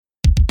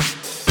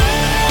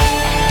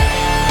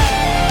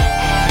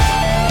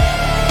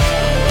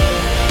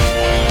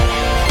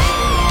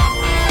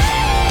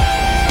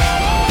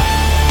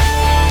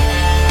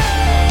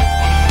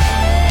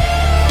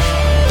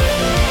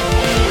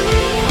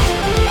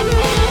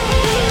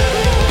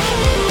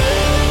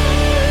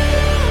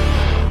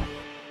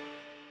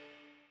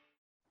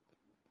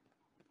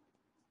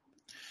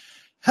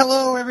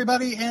Hello,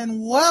 everybody,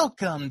 and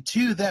welcome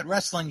to That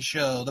Wrestling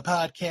Show, the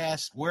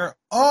podcast where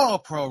all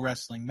pro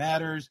wrestling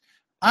matters.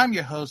 I'm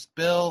your host,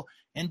 Bill,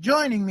 and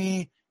joining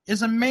me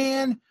is a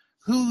man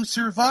who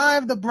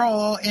survived the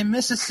brawl in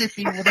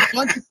Mississippi with a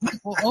bunch of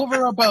people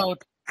over a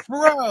boat,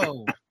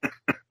 Fro.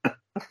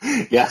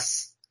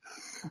 Yes,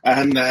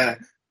 and I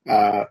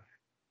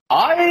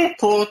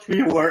thought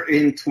we were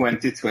in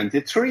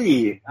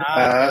 2023,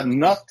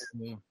 not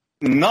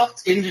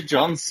in the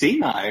John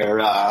Cena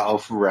era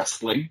of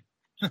wrestling.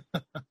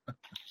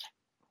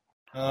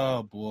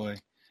 Oh, boy.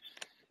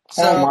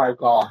 Oh, my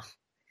God.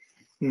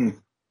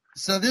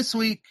 So this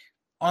week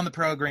on the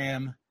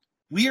program,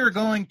 we are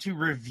going to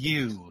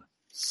review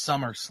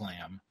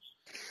Summerslam.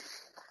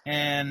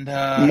 And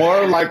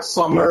more like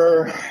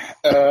summer,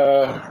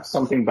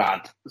 something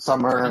bad.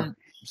 Summer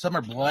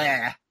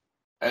blah.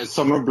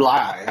 Summer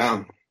blah,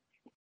 yeah.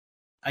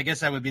 I guess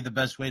that would be the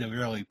best way to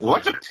really put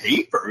What it. a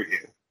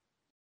pay-per-view.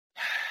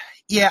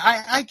 Yeah,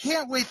 I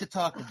can't wait to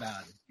talk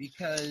about it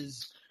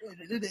because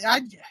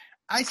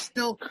I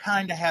still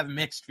kind of have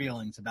mixed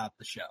feelings about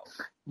the show.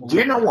 Do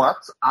you know what?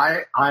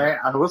 I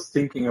was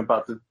thinking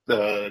about it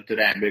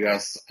today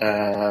because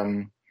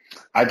I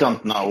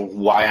don't know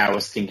why I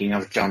was thinking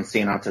of John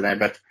Cena today,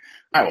 but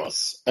I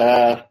was.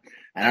 And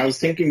I was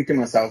thinking to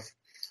myself,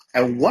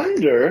 I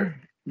wonder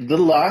the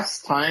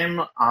last time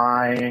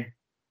I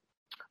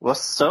was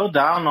so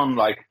down on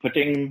like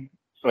putting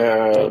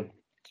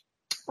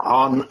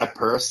on a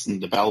person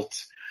the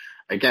belt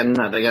again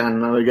and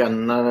again and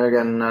again and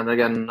again and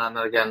again and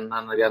again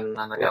and again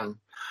and again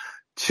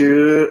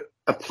to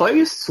a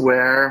place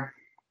where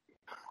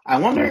I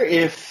wonder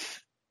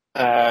if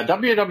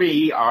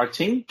WWE are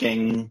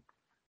thinking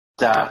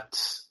that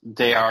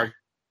they are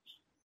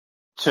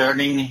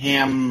turning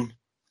him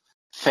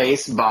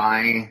face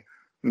by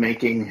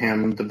making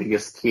him the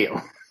biggest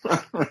heel.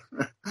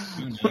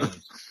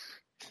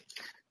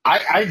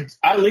 I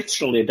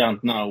literally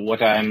don't know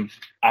what I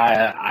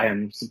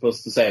am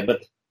supposed to say,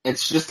 but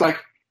it's just like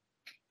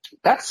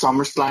that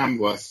SummerSlam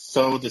was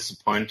so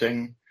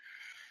disappointing,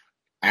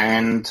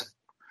 and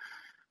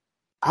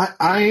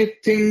I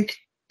think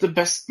the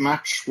best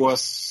match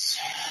was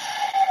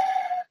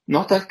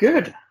not that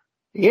good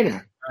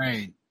either.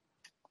 Right.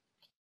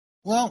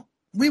 Well,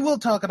 we will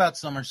talk about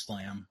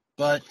SummerSlam,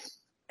 but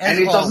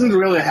doesn't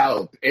really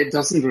help. It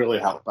doesn't really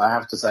help. I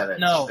have to say that.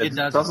 No, it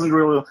doesn't. Doesn't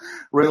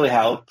really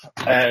help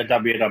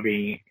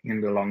WWE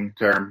in the long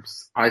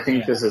terms. I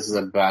think this is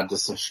a bad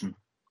decision.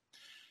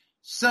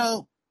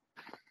 So,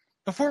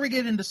 before we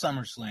get into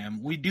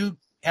SummerSlam, we do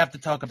have to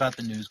talk about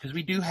the news because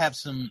we do have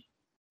some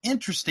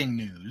interesting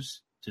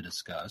news to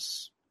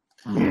discuss.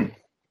 Mm-hmm.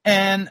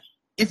 And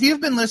if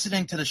you've been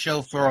listening to the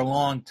show for a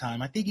long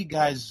time, I think you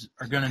guys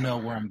are going to know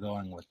where I'm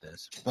going with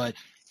this. But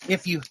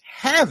if you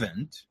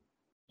haven't,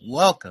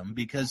 welcome,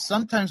 because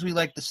sometimes we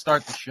like to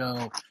start the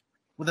show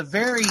with a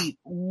very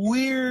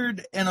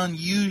weird and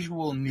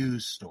unusual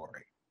news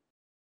story.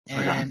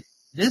 And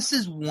this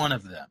is one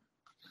of them.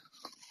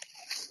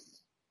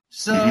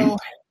 So,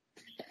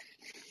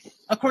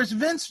 of course,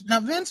 Vince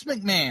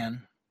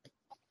McMahon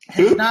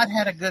has not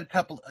had a good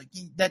couple.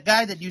 That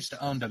guy that used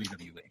to own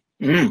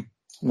WWE.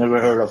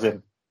 Never heard of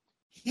him.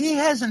 He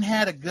hasn't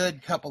had a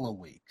good couple of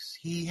weeks.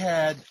 He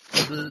had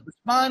the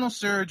spinal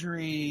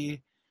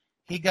surgery.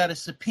 He got a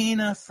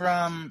subpoena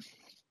from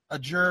a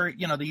jury,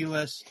 the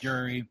U.S.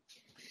 jury.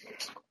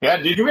 Yeah,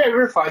 did you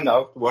ever find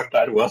out what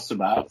that was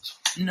about?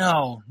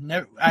 No,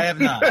 never. I have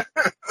not.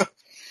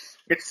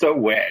 It's so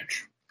weird.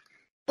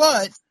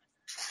 But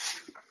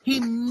he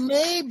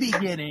may be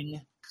getting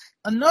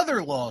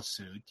another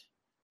lawsuit,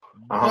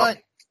 but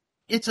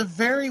it's a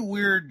very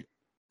weird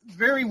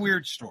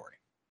story.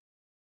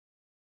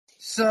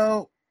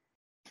 So,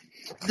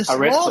 I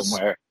read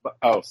somewhere.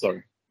 Oh,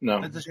 sorry. No,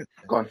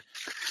 go on.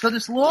 So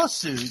this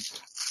lawsuit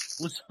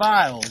was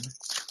filed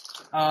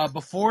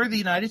before the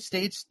United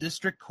States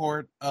District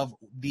Court of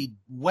the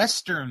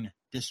Western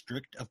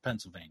District of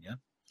Pennsylvania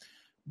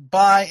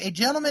by a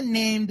gentleman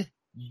named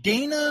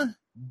Dana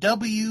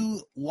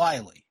W.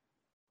 Wiley,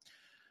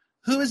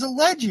 who is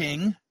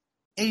alleging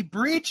a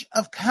breach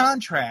of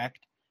contract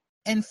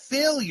and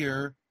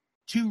failure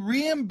to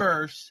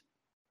reimburse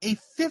a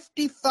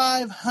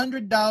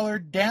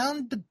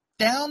 $5,500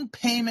 down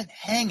payment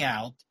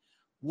hangout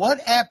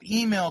WhatsApp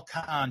email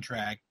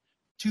contract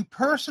to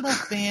personal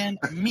fan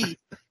meet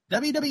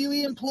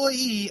WWE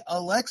employee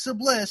Alexa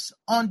Bliss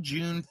on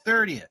June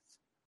 30th.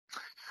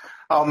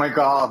 Oh my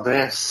God,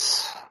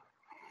 this.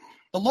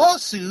 The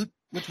lawsuit,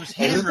 which was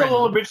handwritten... Is it a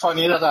little bit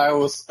funny that I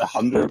was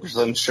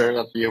 100% sure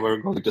that you were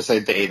going to say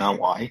Dana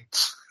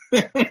White?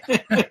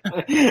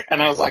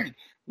 And I was like,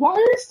 why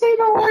is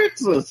Dana White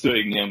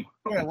suing him?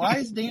 Yeah, why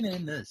is Dana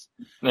in this?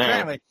 Yeah. So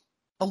anyway,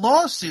 the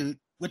lawsuit,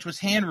 which was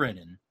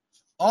handwritten,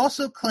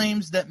 also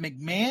claims that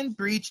McMahon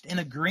breached an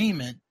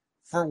agreement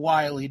for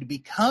Wiley to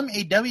become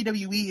a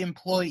WWE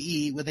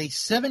employee with a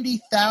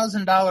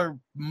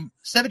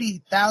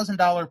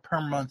 $70,000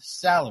 per month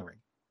salary.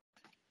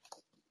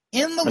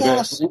 In the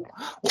lawsuit...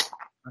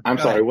 I'm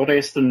sorry, what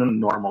is the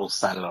normal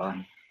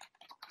salary?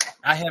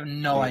 I have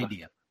no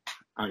idea.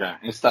 Okay.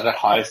 Is that a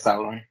high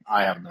salary?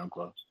 I have no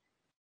clue.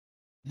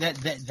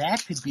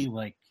 That could be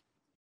like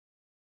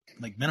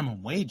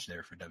minimum wage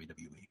there for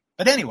WWE.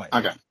 But anyway,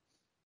 Okay.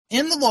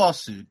 in the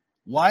lawsuit,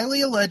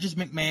 Wiley alleges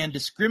McMahon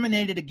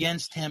discriminated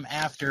against him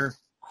after,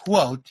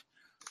 quote,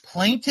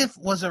 plaintiff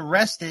was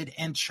arrested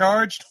and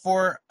charged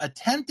for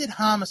attempted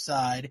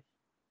homicide,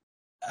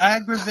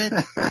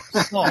 aggravated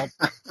assault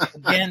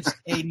against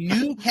a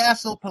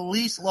Newcastle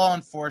police law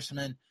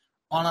enforcement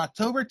on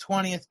October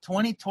 20th,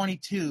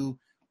 2022,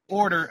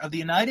 order of the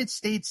United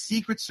States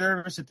Secret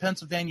Service of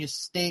Pennsylvania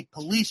State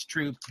Police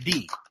Troop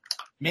D,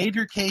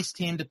 major case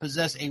team to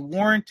possess a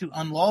warrant to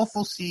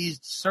unlawful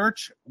seized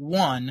search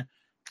 1,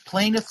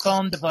 plaintiff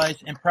phone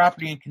device and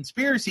property and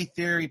conspiracy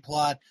theory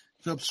plot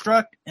to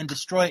obstruct and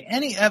destroy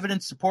any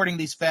evidence supporting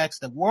these facts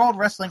that World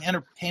Wrestling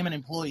Entertainment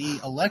employee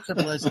Alexa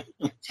Bliss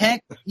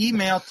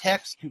email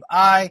text to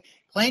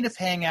plaintiff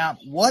hangout,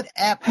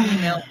 WhatsApp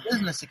email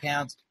business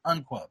accounts,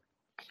 unquote.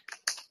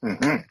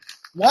 Mm-hmm.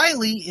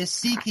 Wiley is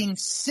seeking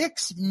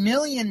 $6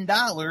 million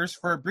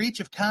for a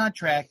breach of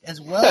contract as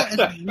well as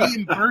a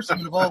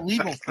reimbursement of all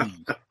legal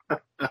fees.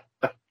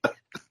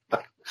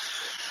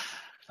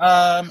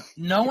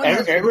 No one.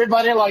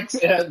 Everybody likes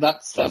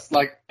that's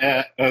like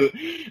a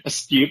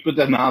stupid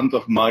amount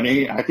of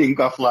money. I think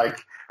of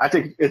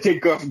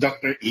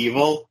Dr.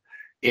 Evil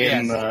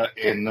in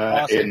Austin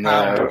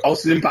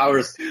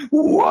Powers.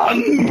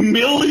 $1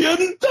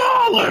 million.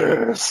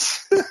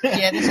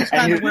 Yeah, this is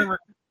kind of where we're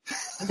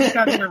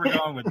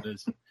going with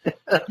this.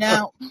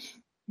 Now,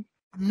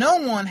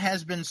 no one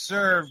has been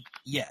served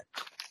yet.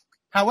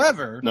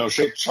 However, no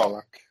shit,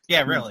 Sherlock.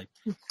 Yeah, really.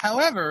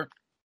 However,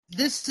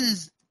 this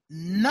is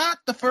not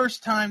the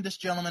first time this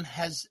gentleman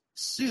has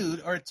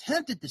sued or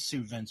attempted to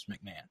sue Vince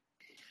McMahon.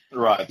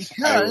 Right.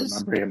 Because I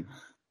remember him.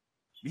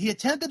 He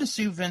attempted to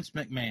sue Vince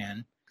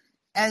McMahon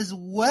as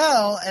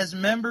well as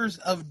members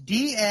of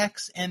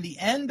DX and the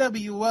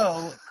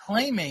NWO,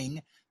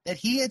 claiming that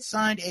he had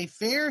signed a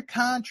fair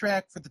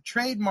contract for the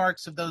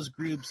trademarks of those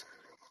groups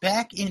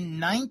back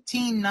in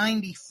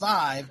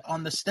 1995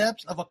 on the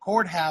steps of a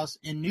courthouse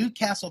in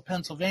Newcastle,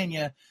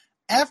 Pennsylvania,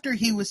 after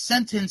he was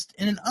sentenced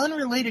in an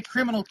unrelated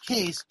criminal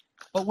case,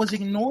 but was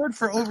ignored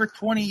for over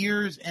 20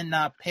 years and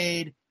not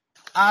paid.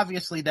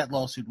 Obviously, that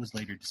lawsuit was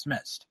later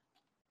dismissed.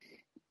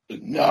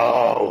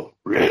 No,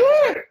 really?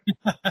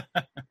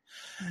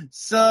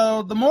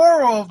 So the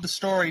moral of the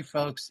story,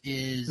 folks,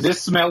 is...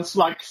 This smells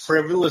like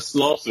frivolous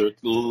lawsuit.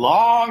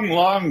 Long,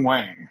 long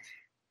way.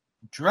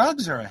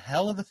 Drugs are a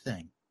hell of a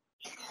thing.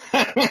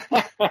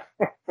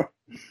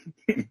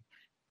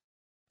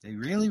 They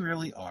really,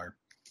 really are.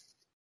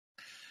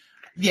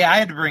 Yeah, I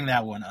had to bring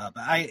that one up.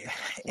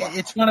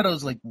 It's one of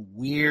those like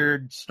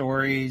weird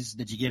stories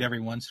that you get every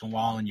once in a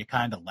while and you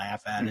kind of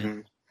laugh at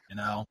it, you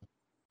know?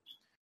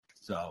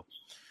 So,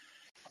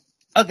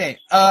 okay,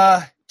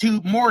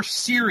 to more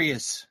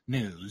serious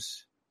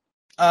news.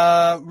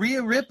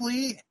 Rhea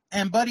Ripley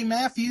and Buddy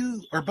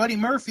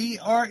Murphy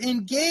are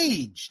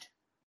engaged.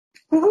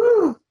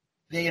 Woo-hoo.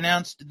 They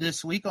announced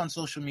this week on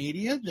social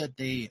media that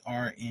they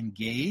are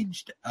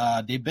engaged.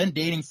 They've been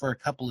dating for a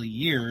couple of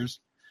years.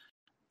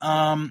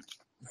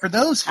 For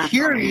those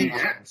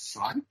curious,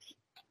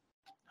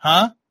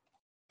 huh?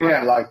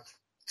 Yeah, like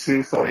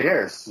 2-4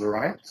 years,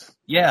 right?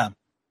 Yeah.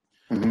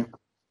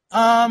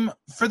 Mm-hmm.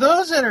 For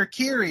those that are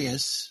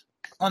curious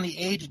on the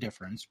age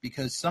difference,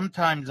 because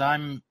sometimes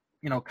I'm,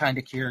 kind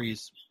of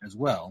curious as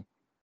well.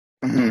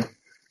 Mm-hmm.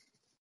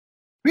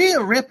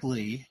 Rhea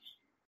Ripley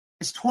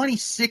is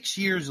 26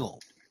 years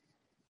old.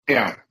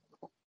 Yeah.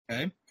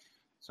 Okay.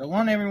 So I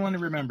want everyone to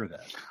remember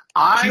that.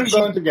 I'm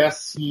going to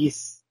guess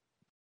he's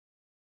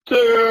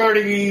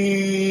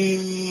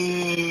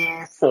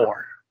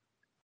 34.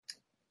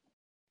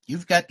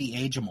 You've got the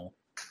ageable.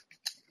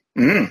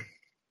 Mm.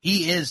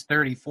 He is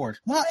 34.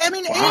 Well,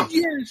 Wow. 8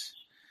 years.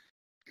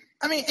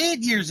 8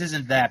 years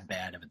isn't that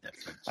bad of a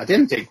difference. I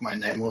didn't think my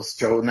name was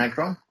Joe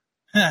Negron.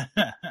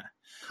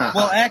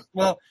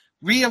 Well,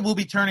 Rhea will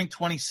be turning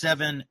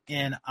 27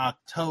 in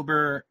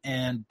October,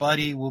 and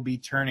Buddy will be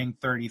turning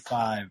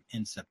 35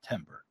 in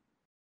September.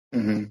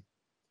 Mm-hmm.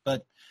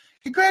 But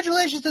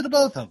congratulations to the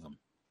both of them.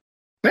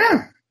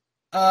 Yeah.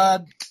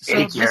 8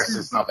 years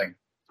is nothing.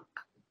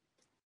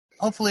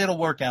 Hopefully it'll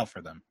work out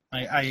for them.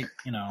 I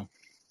hope.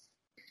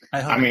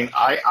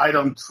 I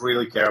don't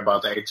really care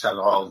about age at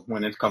all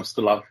when it comes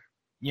to love.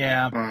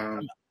 Yeah. I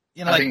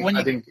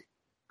think.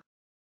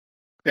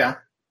 Yeah.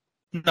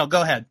 No,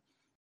 go ahead.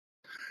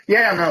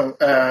 Yeah, no.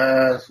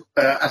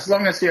 As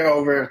long as you're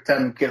over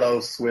 10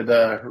 kilos with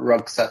a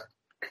rucksack,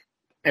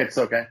 it's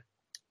okay.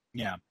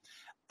 Yeah.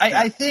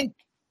 I think,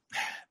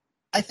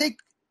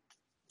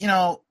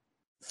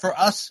 for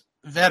us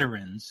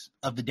veterans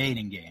of the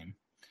dating game,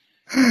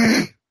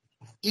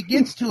 it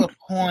gets to a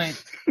point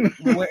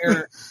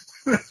where...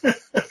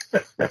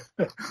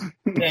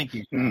 Thank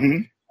you.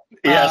 Mm-hmm.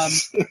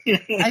 Yes. I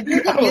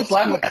think I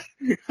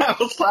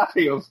was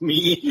laughing of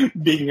me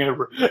being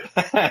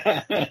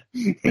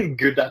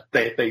good at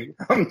dating.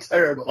 I'm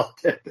terrible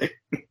at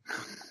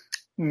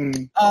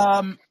dating.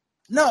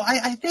 No,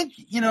 I think,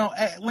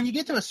 when you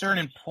get to a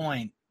certain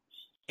point,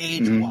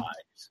 age-wise,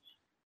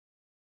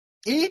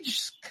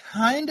 age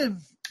kind of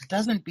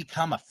doesn't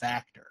become a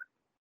factor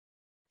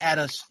at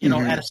a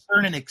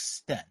certain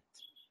extent.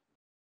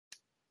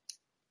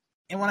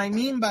 And what I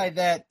mean by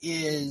that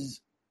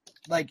is,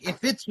 like,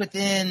 if it's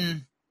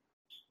within,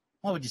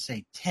 what would you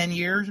say, 10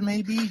 years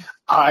maybe?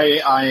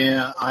 I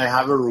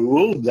have a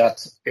rule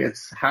that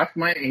it's half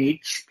my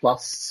age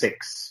plus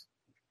 6.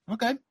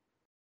 Okay.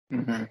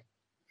 Mm-hmm.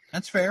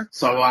 That's fair.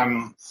 So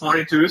I'm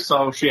 42,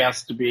 so she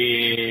has to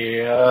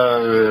be,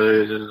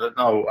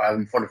 no,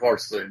 I'm 44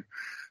 soon.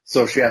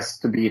 So she has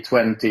to be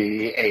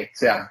 28,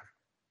 yeah.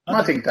 Okay.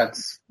 I think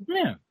that's...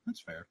 Yeah,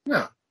 that's fair.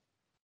 Yeah.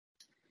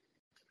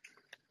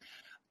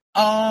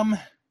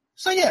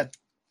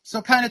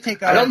 So kind of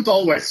take I don't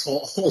always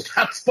hold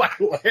that, by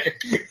the way.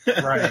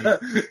 Right.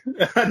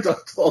 I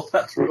don't hold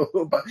that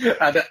rule, but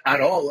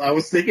at all. I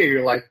was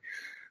thinking, like,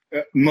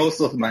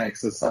 most of my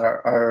exes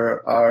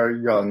are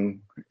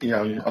young,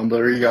 on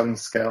the young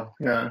scale,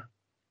 yeah.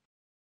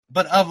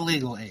 But of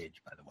legal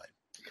age, by the way.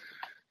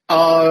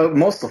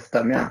 Most of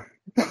them, yeah.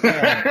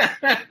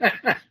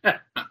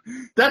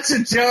 That's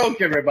a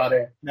joke,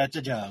 everybody. That's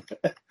a joke.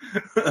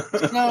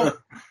 So,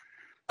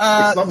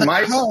 it's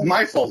not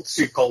my fault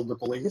she called the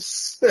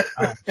police.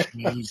 Oh,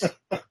 jeez.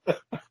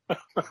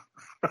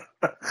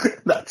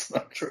 That's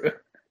not true.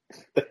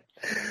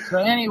 So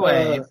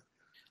anyway,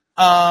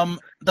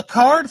 the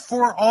card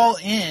for All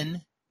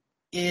In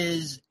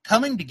is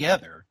coming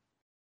together,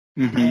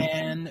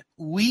 and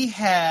we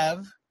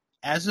have,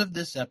 as of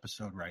this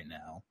episode right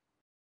now,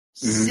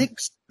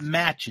 6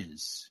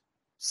 matches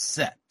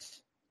set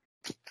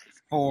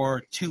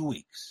for 2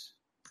 weeks.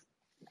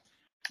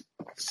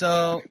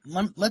 So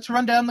let's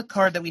run down the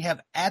card that we have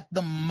at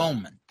the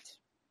moment.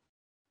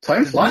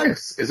 Time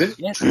flies. Is it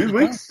 2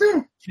 weeks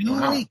still?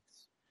 2 weeks.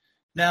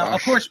 Now,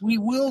 of course, we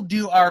will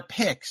do our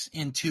picks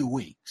in 2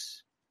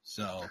 weeks.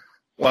 So.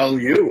 Well,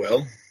 you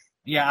will.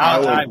 Yeah,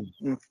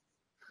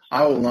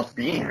 I will not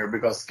be here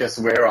because guess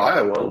where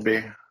I will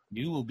be?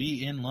 You will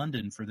be in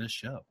London for this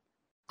show.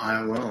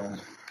 I will.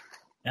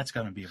 That's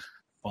going to be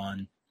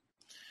fun.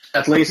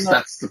 At least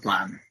that's the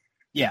plan.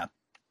 Yeah.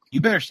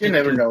 You better stick You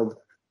never know.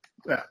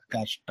 Yeah.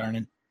 Gosh darn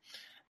it.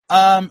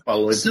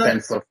 Well, it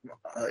depends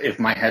if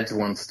my head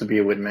wants to be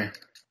with me.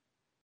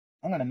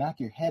 I'm going to knock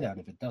your head out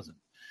if it doesn't.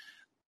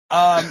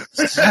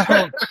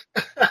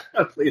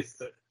 Please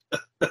do.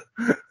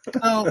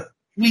 So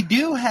we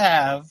do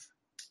have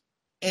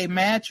a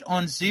match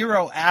on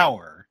 0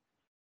 Hour.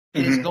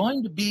 It is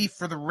going to be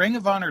for the Ring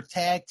of Honor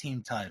tag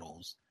team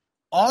titles.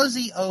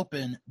 Aussie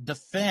Open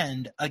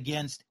defend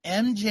against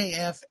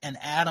MJF and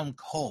Adam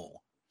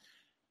Cole.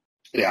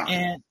 Yeah.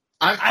 And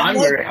I'm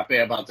very happy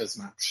about this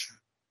match.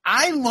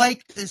 I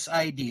like this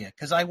idea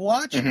because I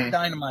watched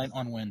Dynamite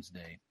on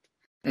Wednesday.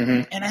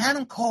 And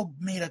Adam Cole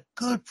made a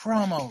good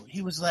promo.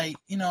 He was like,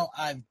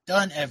 I've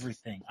done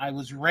everything. I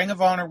was Ring of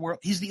Honor World.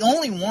 He's the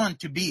only one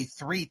to be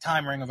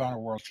 3-time Ring of Honor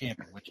World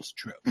Champion, which is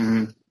true.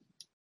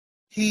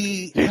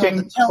 He held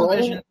the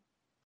television.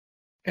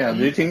 Cole,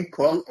 do you think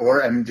Cole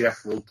or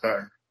MJF will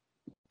turn?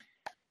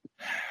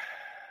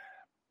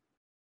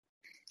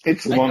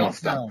 It's one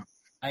of them.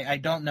 I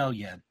don't know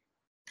yet.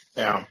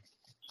 Yeah.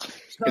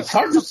 So, it's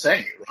hard to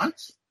say, right?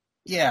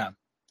 Yeah.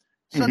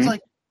 So it's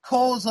like,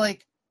 Cole's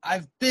like,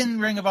 I've been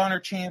Ring of Honor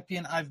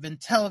champion. I've been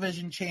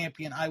television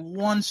champion. I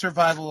won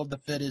Survival of the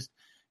Fittest.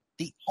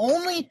 The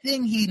only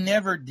thing he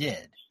never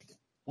did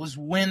was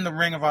win the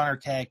Ring of Honor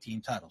tag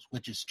team titles,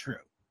 which is true.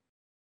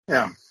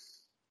 Yeah.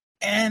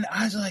 And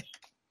I was like,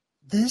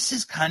 this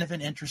is kind of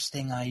an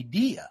interesting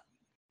idea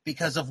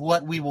because of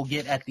what we will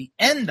get at the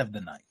end of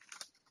the night.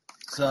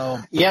 So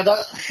yeah,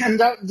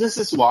 this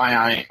is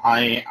why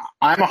I'm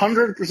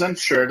 100%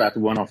 sure that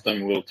one of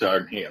them will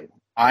turn heel.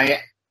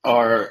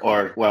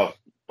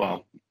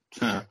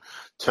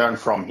 Turn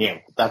from heel.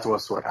 That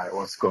was what I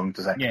was going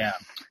to say. Yeah.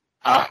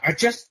 I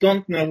just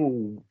don't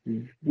know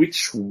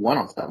which one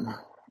of them.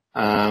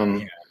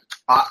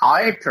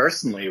 I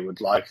personally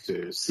would like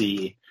to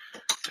see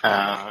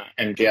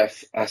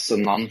MJF as a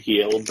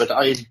non-heel, but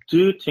I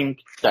do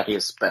think that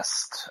is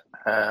best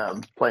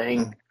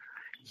playing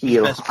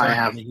heel. I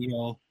have the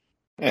heel.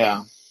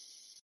 Yeah.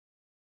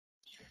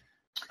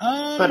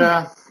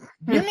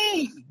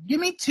 Give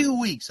me 2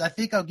 weeks. I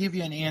think I'll give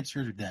you an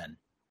answer then.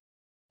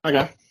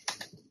 Okay.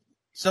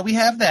 So we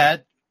have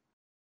that.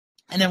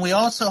 And then we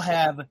also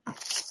have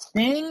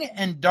Sting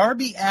and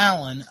Darby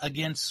Allin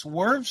against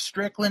Swerve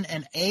Strickland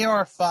and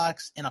AR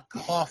Fox in a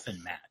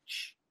coffin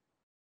match.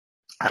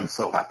 I'm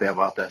so happy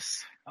about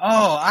this.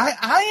 Oh,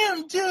 I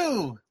am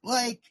too.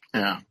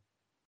 Yeah.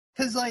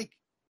 Because,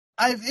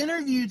 I've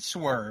interviewed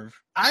Swerve.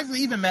 I've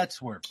even met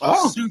Swerve.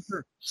 Oh.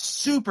 Super,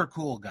 super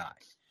cool guy.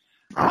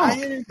 Oh,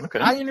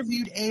 I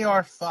interviewed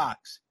AR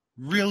Fox.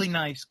 Really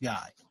nice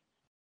guy.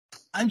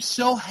 I'm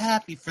so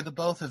happy for the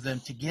both of them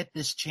to get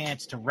this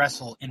chance to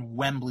wrestle in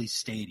Wembley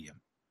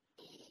Stadium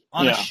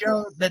on a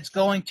show that's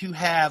going to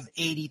have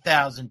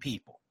 80,000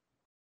 people.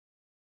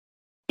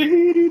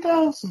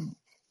 80,000.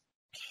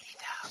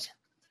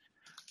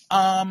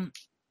 80,000.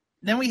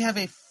 Then we have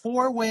a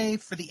 4-way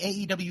for the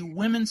AEW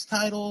Women's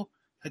title.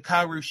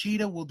 Hikaru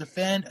Shida will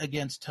defend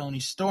against Toni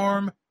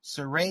Storm,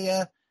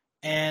 Saraya,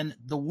 and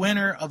the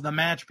winner of the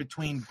match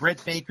between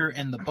Britt Baker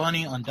and the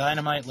Bunny on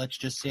Dynamite. Let's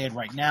just say it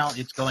right now.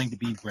 It's going to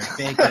be Britt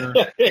Baker.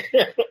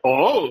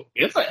 Oh,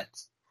 is it?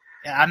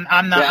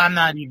 I'm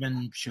not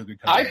even sugarcoating.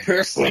 I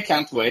personally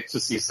can't wait to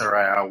see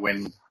Saraya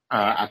win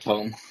at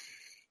home.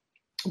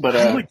 But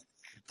I would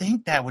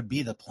think that would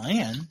be the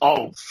plan.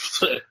 Oh,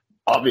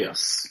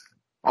 obvious.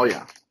 Oh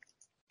yeah.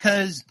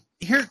 Because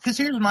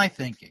here's my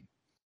thinking.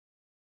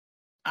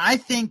 I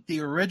think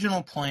the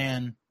original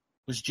plan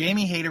was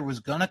Jamie Hayter was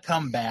going to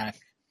come back.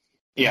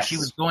 Yes. She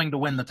was going to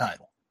win the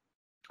title.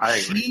 I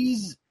agree.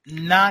 She's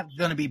not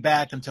going to be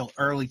back until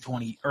early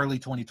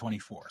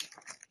 2024.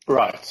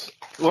 Right.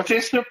 What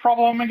is the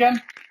problem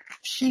again?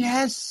 She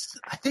has,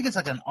 I think it's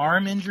like an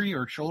arm injury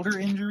or shoulder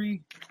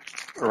injury.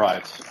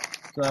 Right.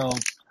 So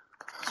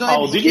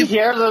did you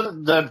hear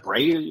the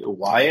Bray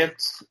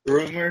Wyatt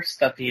rumors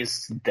that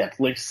he's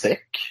deathly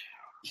sick?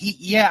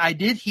 Yeah, I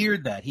did hear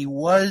that. He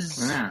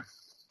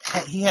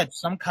had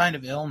some kind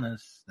of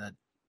illness that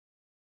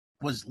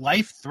was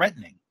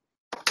life-threatening.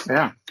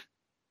 Yeah.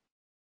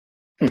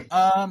 Maybe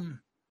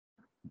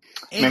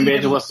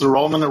it was the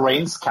Roman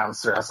Reigns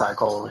cancer, as I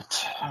call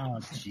it. Oh,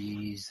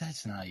 jeez,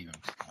 that's not even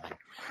funny.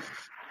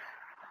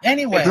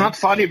 Anyway, it's not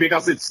funny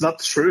because it's not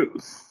true.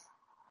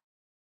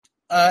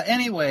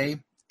 Anyway,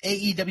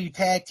 AEW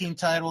Tag Team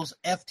titles,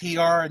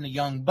 FTR and the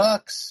Young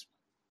Bucks.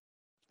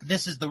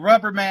 This is the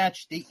rubber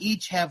match. They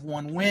each have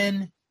one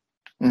win.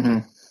 Mm-hmm.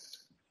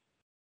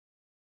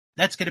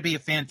 That's going to be a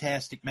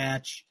fantastic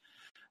match.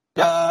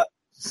 Yep.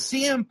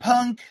 CM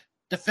Punk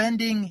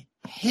defending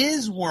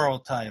his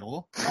world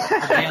title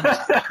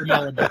against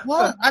Samoa Joe.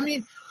 Well, I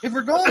mean, if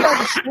we're going by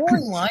the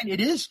storyline,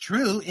 it is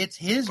true. It's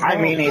his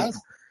world title.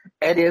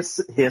 It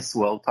is his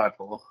world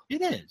title.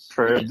 It is.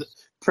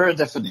 Per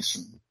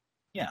definition.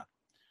 Yeah.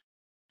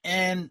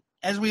 And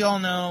as we all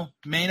know,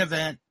 main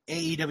event,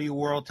 AEW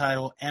world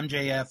title,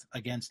 MJF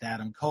against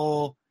Adam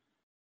Cole.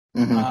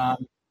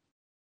 Mm-hmm.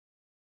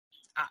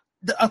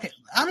 Okay,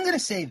 I'm going to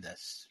say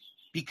this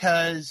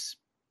because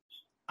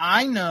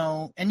I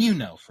know, and you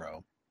know,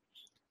 Fro,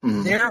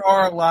 there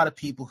are a lot of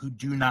people who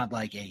do not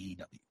like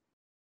AEW.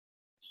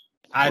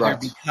 Either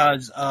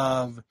because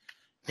of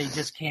they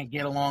just can't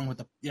get along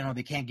with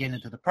they can't get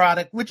into the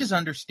product, which is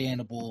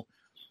understandable,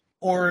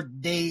 or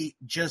they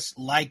just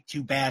like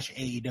to bash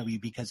AEW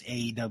because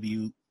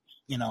AEW,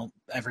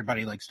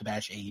 everybody likes to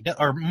bash AEW,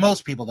 or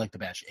most people like to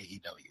bash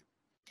AEW.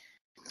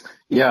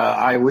 Yeah,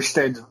 I wish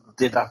they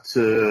did that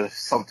to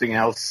something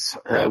else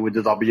with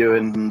the W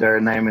in their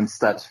name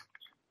instead.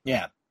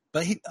 Yeah,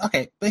 but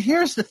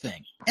here's the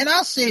thing, and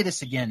I'll say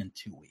this again in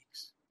 2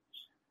 weeks.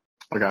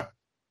 Okay.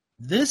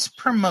 This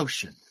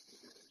promotion,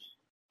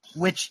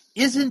 which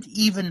isn't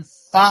even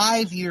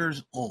 5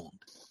 years old,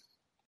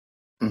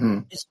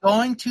 is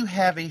going to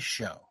have a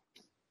show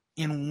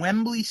in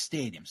Wembley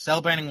Stadium,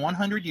 celebrating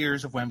 100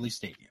 years of Wembley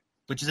Stadium,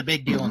 which is a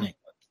big deal in England.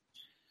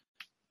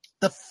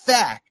 The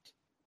fact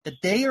that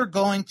they are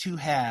going to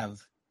have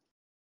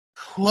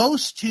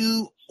close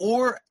to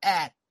or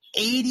at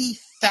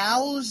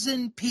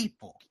 80,000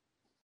 people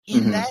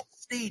in that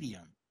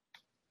stadium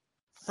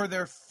for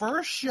their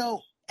first show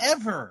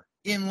ever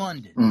in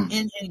London,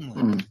 in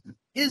England,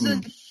 is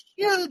a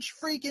huge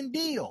freaking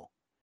deal.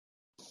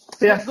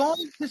 Yeah. They're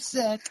going to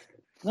set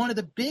one of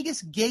the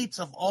biggest gates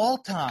of all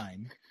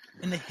time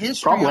in the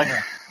history of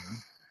wrestling.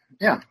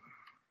 Yeah.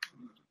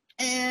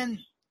 And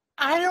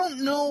I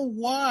don't know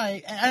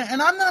why,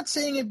 and I'm not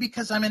saying it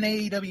because I'm an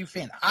AEW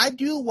fan. I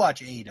do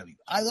watch AEW.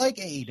 I like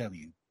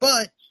AEW.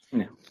 But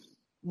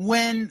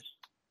when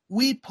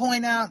we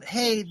point out,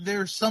 hey,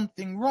 there's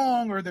something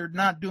wrong or they're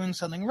not doing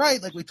something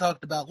right, like we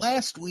talked about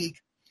last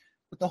week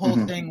with the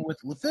whole thing with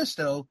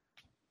Lufisto,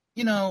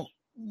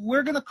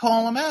 we're going to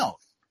call them out.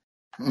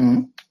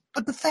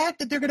 But the fact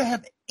that they're going to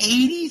have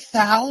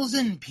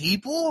 80,000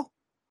 people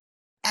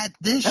at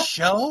this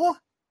show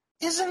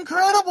is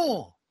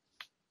incredible.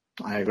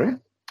 I agree.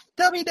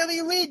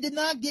 WWE did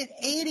not get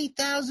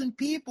 80,000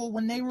 people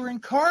when they were in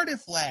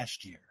Cardiff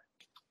last year.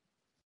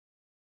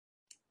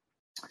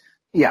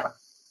 Yeah.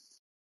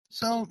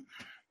 So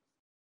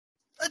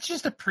let's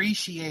just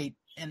appreciate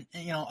and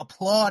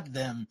applaud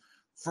them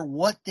for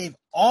what they've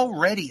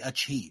already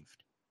achieved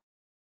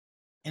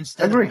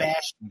instead of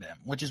bashing them,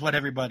 which is what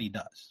everybody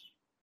does.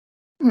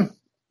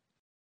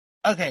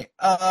 Okay,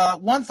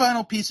 one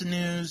final piece of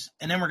news,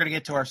 and then we're going to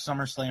get to our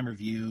SummerSlam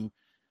review.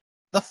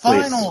 The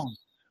finals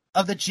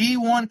of the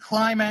G1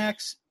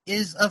 Climax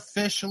is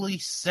officially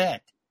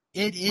set.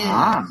 It is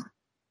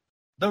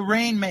the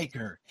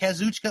Rainmaker,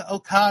 Kazuchika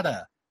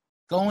Okada,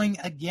 going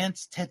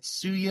against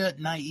Tetsuya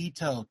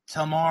Naito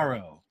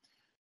tomorrow.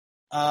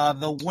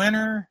 The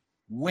winner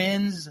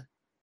wins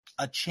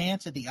a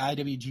chance at the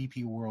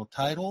IWGP World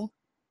title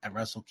at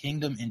Wrestle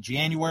Kingdom in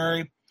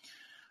January.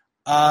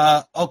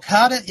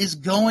 Okada is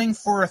going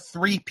for a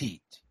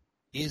three-peat.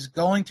 He is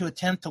going to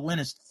attempt to win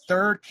his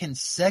third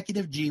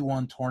consecutive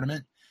G1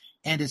 tournament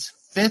and his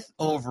fifth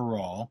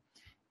overall.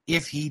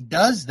 If he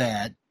does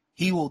that,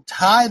 He will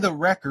tie the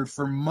record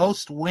for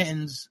most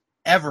wins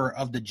ever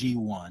of the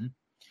G1.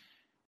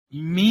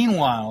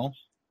 Meanwhile,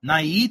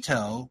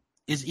 Naito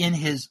is in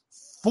his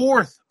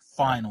 4th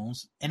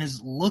finals and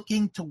is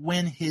looking to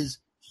win his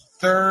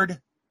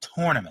 3rd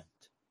tournament.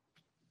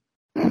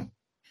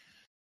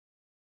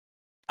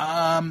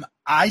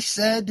 I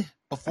said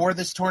before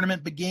this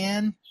tournament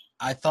began,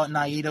 I thought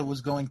Naito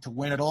was going to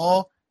win it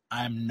all.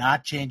 I'm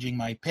not changing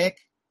my pick.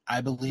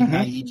 I believe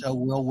Naito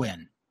will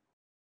win.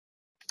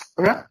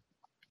 Okay.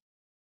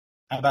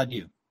 How about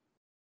you?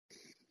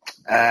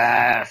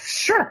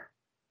 Sure.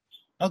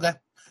 Okay.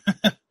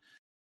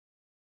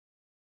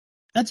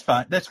 That's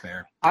fine. That's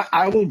fair.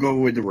 I will go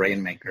with the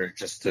Rainmaker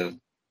just to...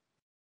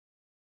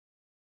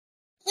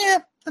 Yeah,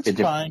 that's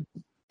fine.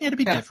 It'll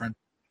be different.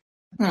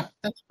 Yeah.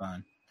 That's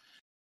fine.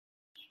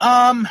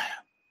 All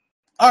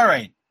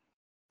right.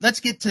 Let's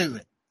get to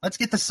it. Let's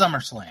get to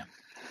SummerSlam.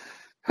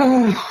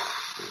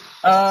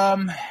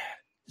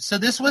 So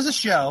this was a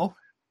show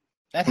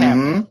that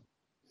happened.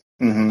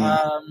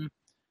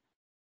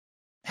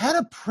 Had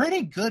a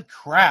pretty good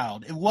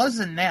crowd. It was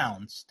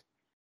announced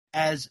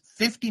as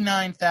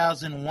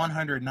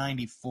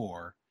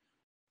 59,194.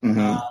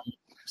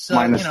 So,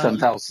 minus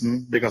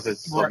 10,000 because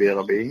it's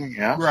WWE.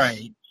 Yeah.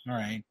 Right.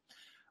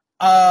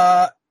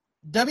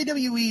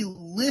 WWE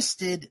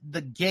listed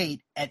the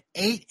gate at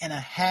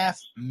 $8.5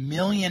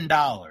 million,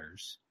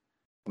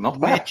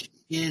 which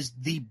is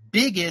the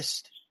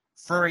biggest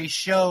for a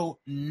show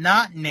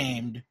not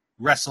named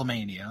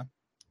WrestleMania,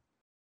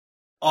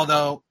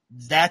 although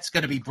that's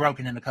going to be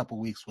broken in a couple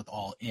weeks with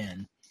All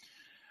In.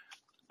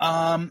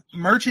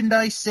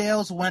 Merchandise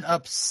sales went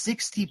up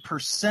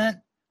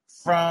 60%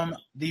 from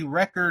the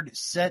record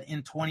set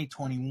in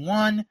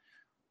 2021,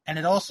 and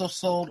it also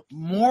sold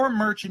more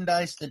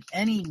merchandise than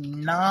any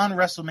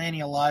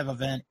non-WrestleMania live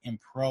event in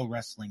pro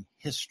wrestling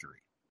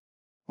history.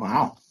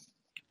 Wow.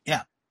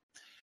 Yeah.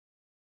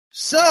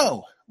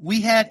 So,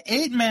 we had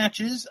 8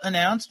 matches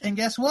announced, and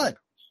guess what?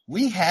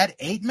 We had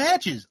 8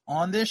 matches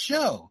on this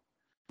show.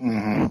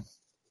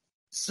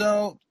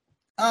 So,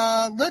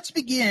 let's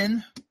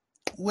begin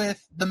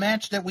with the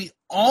match that we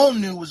all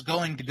knew was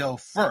going to go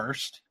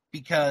first,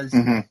 because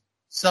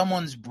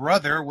someone's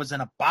brother was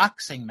in a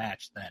boxing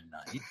match that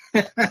night.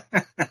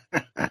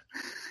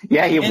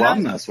 Yeah, he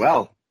won as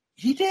well.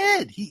 He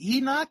did.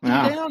 He knocked him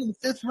down in the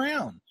 5th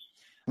round.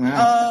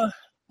 Yeah.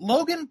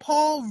 Logan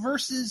Paul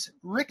versus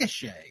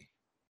Ricochet.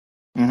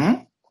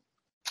 I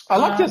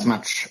like this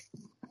match.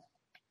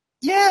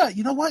 Yeah,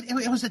 you know what?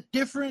 It was a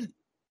different.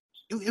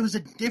 It was a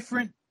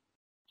different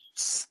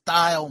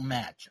style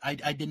match.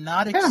 I did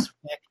not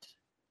expect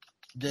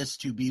this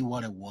to be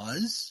what it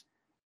was.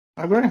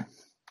 I agree.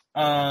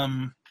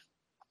 I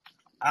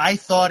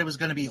thought it was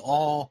going to be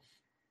all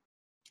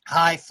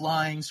high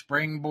flying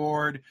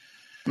springboard,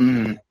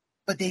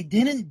 but they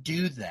didn't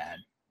do that,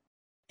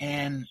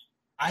 and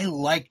I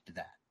liked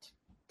that.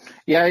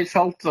 Yeah, it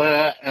felt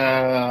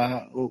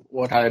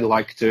what I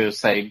like to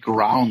say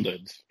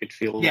grounded. It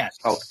felt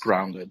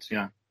grounded.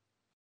 Yeah,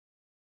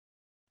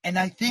 and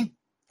I think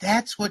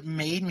that's what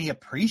made me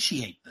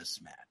appreciate this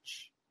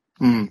match.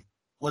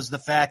 Was the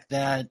fact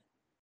that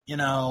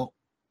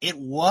it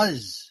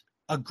was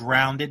a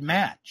grounded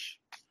match.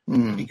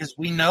 Because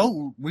we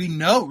know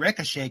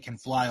Ricochet can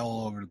fly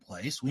all over the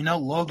place. We know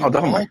Logan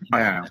Paul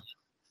can.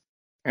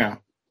 Yeah.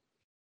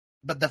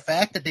 But the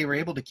fact that they were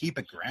able to keep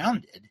it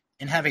grounded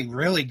and have a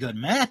really good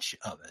match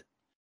of it.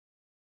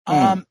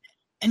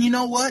 And you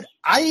know what?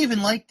 I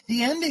even liked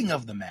the ending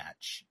of the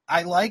match.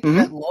 I liked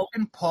that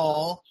Logan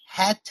Paul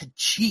had to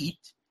cheat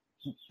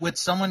with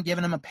someone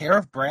giving him a pair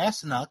of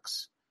brass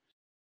knucks,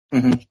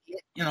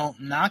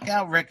 knock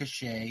out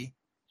Ricochet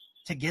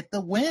to get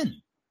the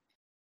win.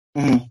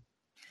 And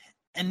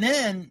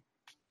then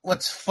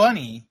what's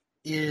funny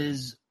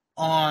is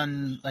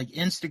on like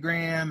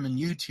Instagram and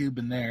YouTube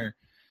and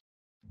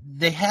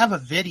they have a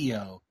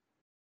video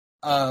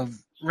of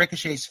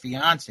Ricochet's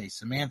fiance,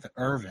 Samantha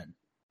Irvin,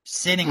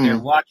 sitting there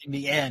watching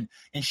the end,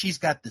 and she's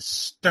got this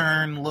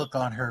stern look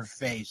on her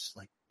face,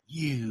 like,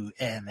 you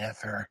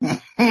MFer.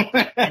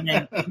 And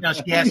then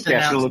she has to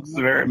announce. She looks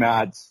very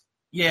mad.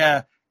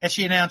 Yeah, and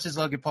she announces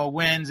Logan Paul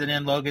wins, and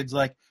then Logan's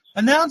like,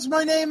 announce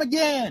my name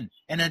again.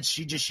 And then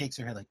she just shakes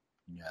her head like,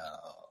 no.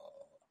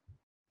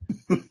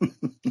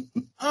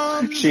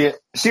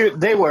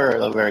 They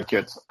were very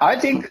cute. I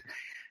think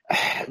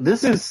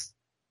this is.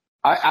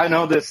 I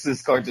know this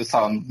is going to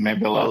sound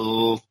maybe a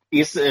little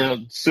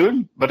easy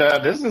soon, but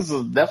this is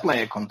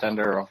definitely a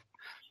contender of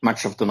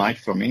match of the night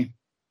for me.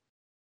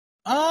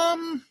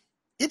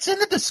 It's in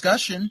the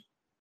discussion.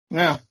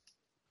 Yeah,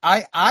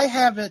 I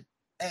have it.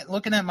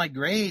 Looking at my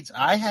grades,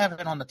 I have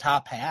it on the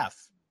top half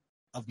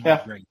of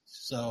my grades,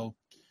 so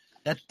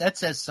that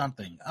says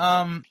something.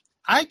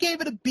 I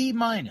gave it a B-.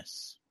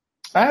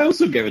 I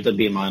also gave it a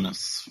B-.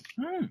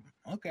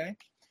 Okay.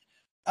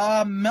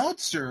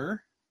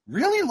 Meltzer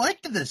really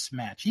liked this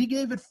match. He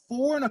gave it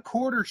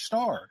 4.25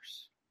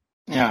 stars.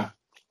 Yeah.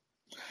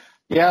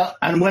 Yeah,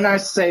 and when I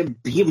say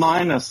B-,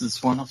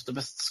 it's one of the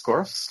best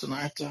scores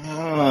tonight.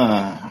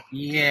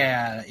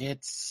 Yeah,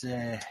 it's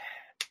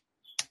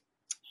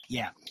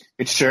Yeah,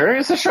 It sure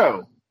is a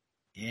show.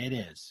 it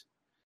is.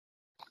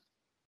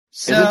 Is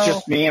So it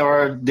just me,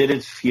 or did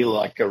it feel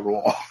like a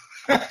Raw?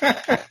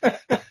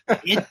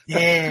 it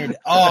did.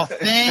 Oh,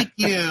 thank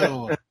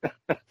you.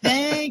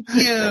 Thank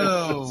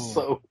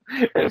you.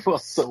 It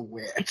was so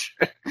weird.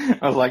 I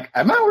was like,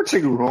 am I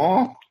watching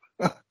Raw?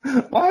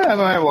 Why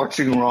am I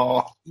watching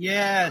Raw?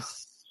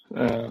 Yes.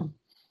 All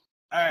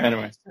right.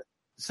 Anyway.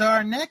 So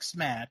our next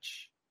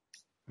match,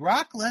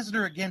 Brock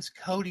Lesnar against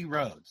Cody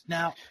Rhodes.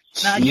 Now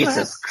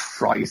Jesus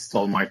Christ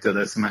almighty,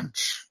 this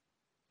match.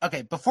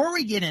 Okay, before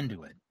we get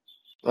into it,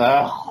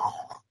 Oh.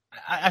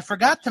 I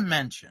forgot to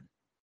mention,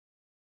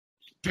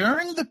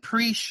 during the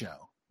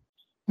pre-show,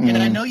 and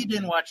I know you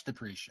didn't watch the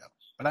pre-show,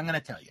 but I'm going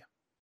to tell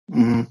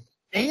you,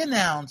 they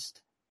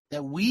announced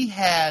that we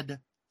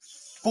had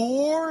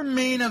 4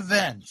 main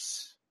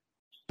events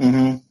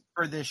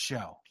for this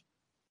show.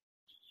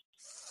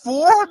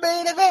 4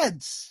 main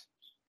events!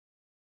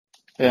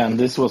 Yeah, and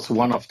this was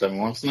one of them,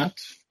 wasn't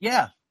it?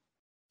 Yeah.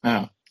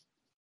 Yeah.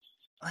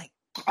 Like,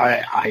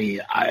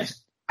 I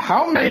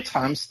how many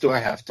times do I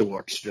have to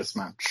watch this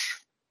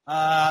match?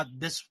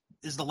 this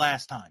is the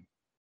last time.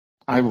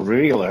 I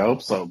really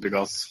hope so,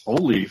 because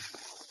holy...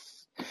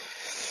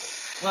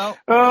 Well...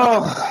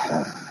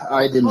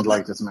 I didn't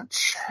like this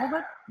match.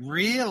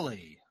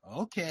 Really?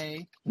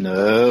 Okay.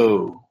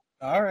 No.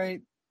 All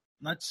right.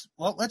 Let's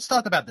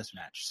talk about this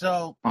match.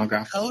 So,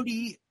 okay.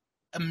 Cody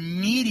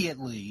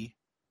immediately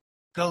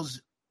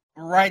goes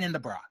right into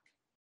Brock.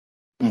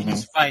 And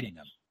he's fighting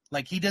him.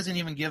 Like, he doesn't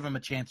even give him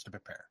a chance to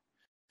prepare.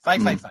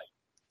 Fight.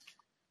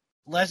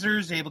 Lesnar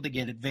is able to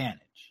get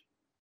advantage.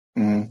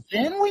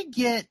 Then we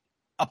get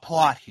a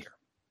plot here.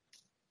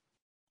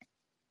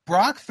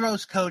 Brock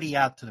throws Cody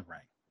out to the ring.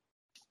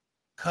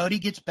 Cody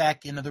gets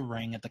back into the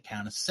ring at the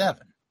count of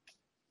 7.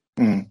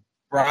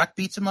 Brock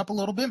beats him up a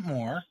little bit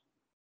more,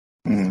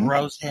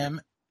 throws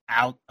him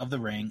out of the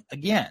ring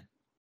again.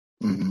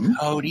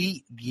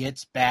 Cody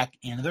gets back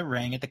into the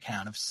ring at the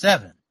count of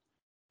 7.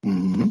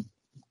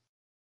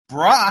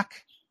 Brock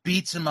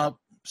beats him up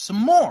some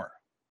more.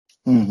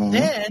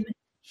 Then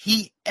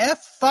he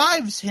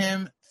F5s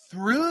him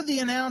through the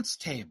announce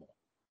table.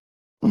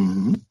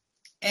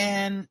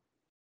 And,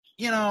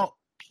 you know,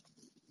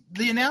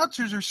 the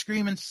announcers are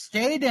screaming,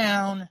 stay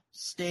down,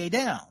 stay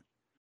down.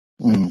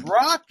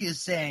 Brock is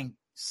saying,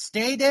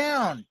 stay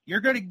down.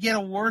 You're going to get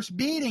a worse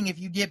beating if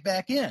you get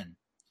back in.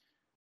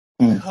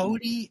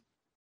 Cody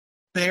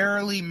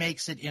barely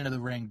makes it into the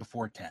ring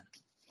before 10.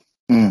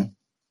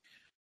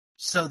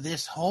 So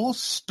this whole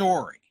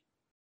story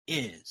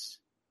is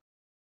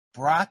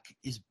Brock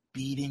is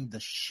beating the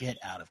shit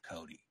out of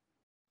Cody.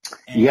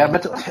 And,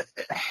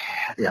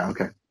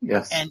 okay.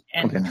 Yes. And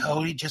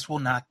Cody just will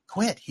not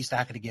quit. He's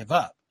not going to give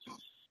up.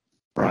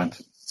 Right.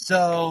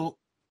 So,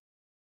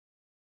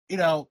 you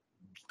know,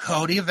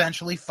 Cody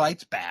eventually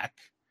fights back,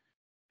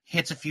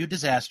 hits a few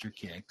disaster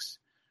kicks,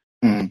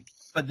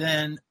 but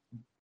then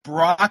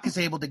Brock is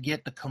able to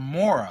get the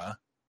Kimura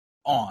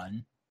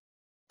on,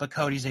 but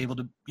Cody's able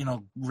to, you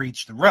know,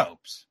 reach the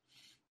ropes.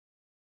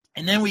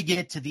 And then we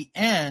get to the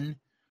end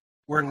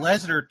where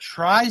Lesnar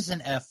tries an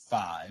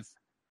F5.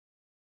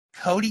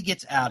 Cody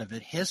gets out of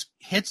it,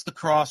 hits the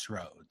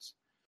crossroads,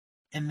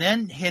 and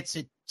then hits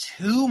it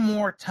 2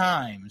 more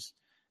times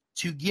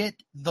to get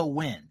the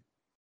win.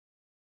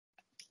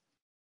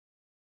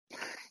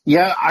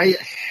 Yeah, I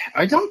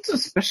don't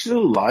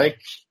especially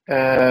like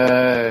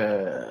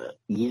either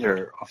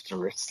of the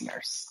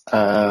wrestlers.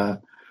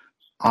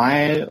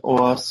 I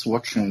was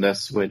watching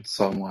this with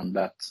someone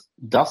that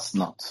does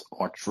not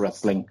watch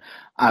wrestling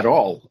at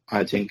all.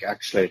 I think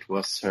actually it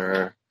was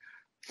her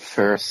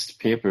first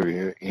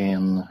pay-per-view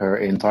in her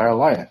entire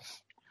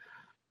life.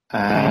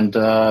 And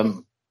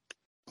we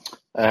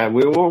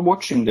were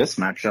watching this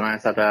match, and I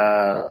said,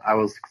 I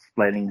was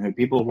explaining who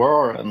people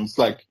were, and it's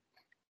like,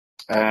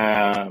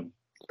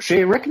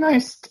 she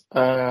recognized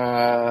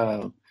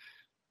Brock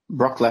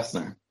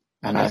Lesnar.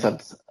 And I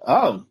said,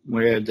 oh,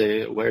 where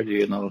do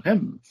you know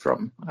him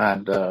from?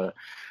 And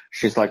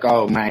she's like,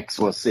 oh, Max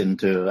was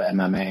into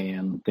MMA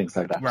and things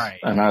like that. Right.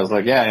 And I was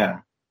like,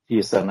 yeah,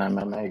 he's an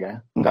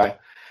MMA guy.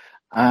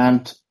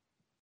 And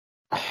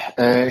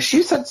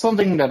she said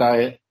something that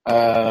I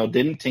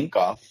didn't think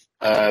of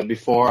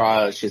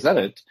before she said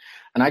it,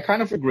 and I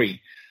kind of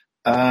agree.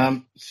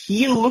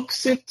 He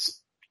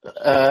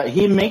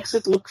makes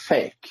it look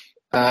fake.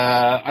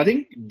 I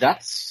think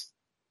that's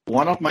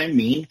one of my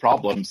main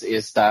problems,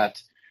 is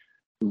that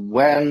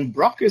when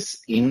Brock is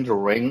in the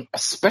ring,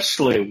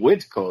 especially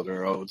with Cody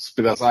Rhodes,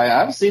 because I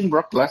have seen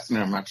Brock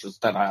Lesnar matches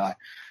that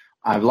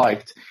I've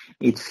liked,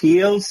 it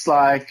feels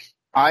like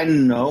I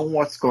know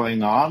what's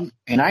going on.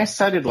 And I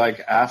said it like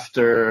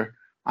after,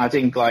 I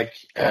think like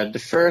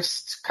the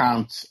first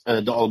count,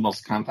 the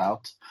almost count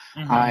out,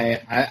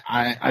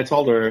 I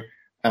told her,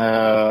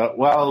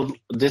 well,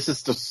 this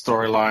is the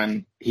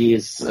storyline.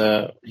 He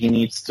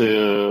needs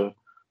to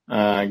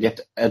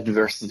get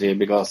adversity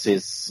because he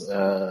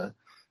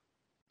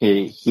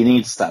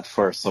needs that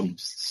for some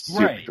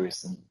stupid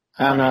reason.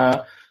 And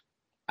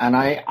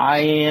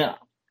I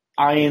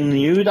I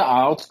knew the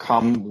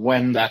outcome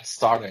when that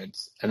started,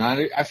 and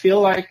I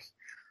feel like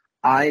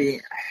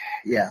I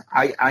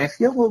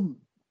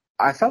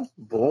felt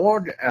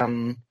bored,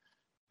 and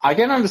I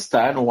can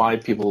understand why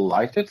people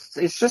liked it.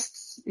 It's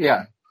just,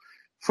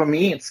 for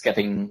me, it's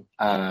getting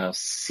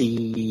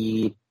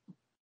C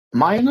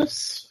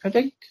minus, I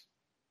think.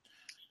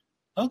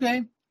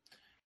 Okay.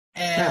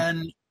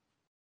 And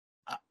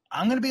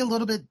I'm going to be a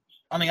little bit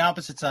on the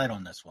opposite side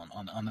on this one,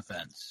 on the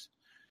fence.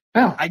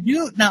 Yeah. I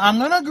do. Now, I'm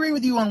going to agree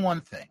with you on one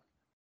thing.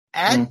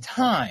 At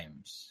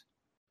times,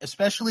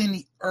 especially in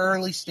the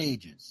early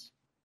stages,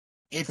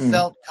 it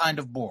felt kind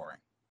of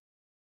boring.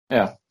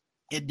 Yeah.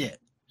 It did.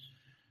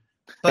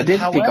 But it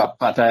did pick up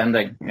at the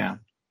ending, yeah.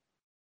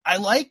 I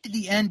liked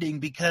the ending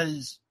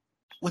because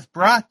with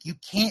Brock, you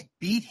can't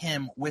beat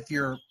him with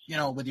your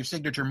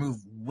signature move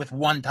with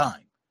one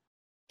time.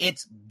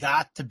 It's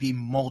got to be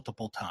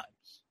multiple times.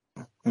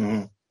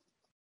 Mm-hmm.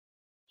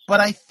 But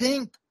I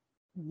think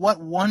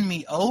what won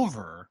me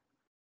over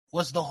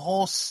was the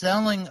whole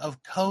selling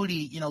of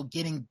Cody,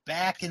 getting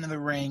back into the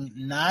ring,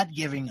 not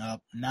giving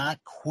up,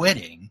 not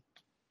quitting,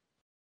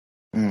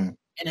 and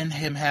then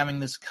him having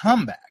this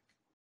comeback.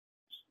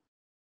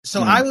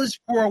 So I was,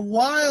 for a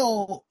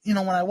while, when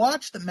I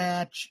watched the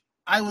match,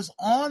 I was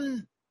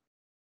on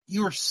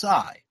your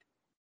side.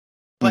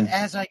 But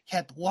as I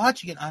kept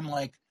watching it, I'm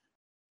like,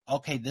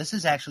 okay, this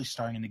is actually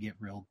starting to get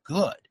real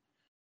good.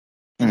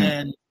 And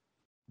then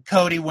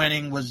Cody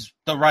winning was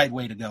the right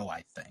way to go,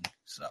 I think.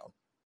 So.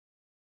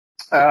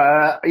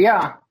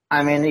 Yeah,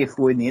 I mean, if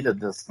we needed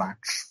this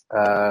match,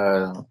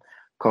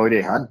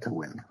 Cody had to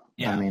win.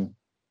 Yeah. I mean,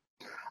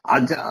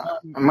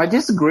 my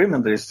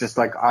disagreement is just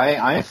like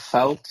I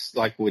felt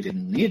like we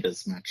didn't need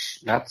this match.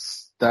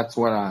 That's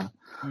what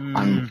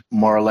I'm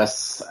more or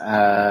less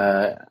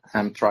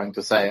am trying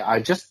to say.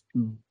 I just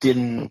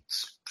didn't.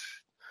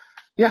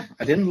 Yeah,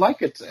 I didn't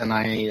like it, and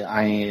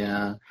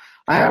I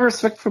have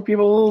respect for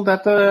people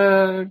that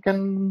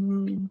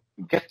can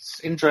get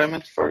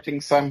enjoyment for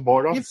things I'm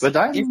bored of. But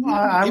if you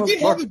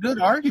have a good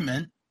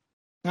argument,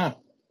 yeah,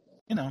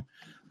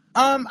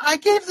 I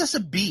gave this a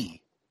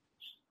B.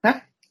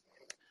 Yeah.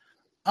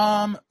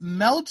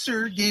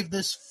 Meltzer gave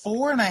this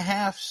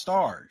 4.5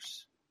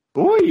 stars.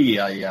 Oy,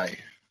 ay, ay.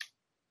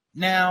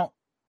 Now,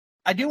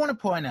 I do want to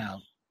point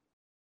out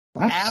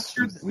that's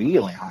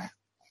really high.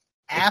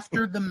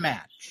 After the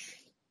match,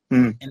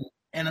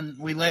 and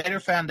we later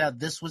found out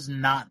this was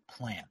not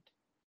planned.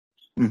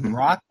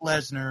 Brock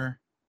Lesnar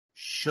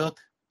shook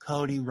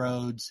Cody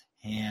Rhodes'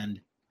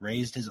 hand,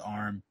 raised his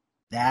arm.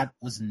 That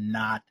was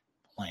not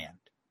planned.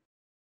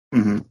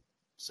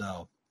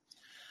 So,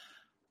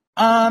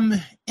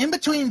 in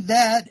between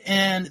that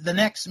and the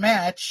next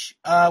match,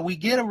 we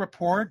get a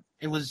report.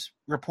 It was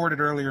reported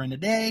earlier in the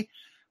day.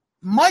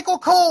 Michael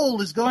Cole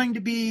is going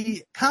to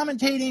be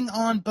commentating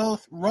on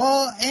both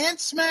Raw and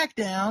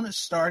SmackDown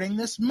starting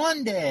this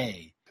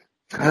Monday.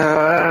 Don't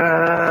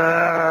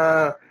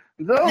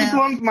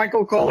want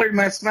Michael Cole in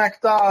my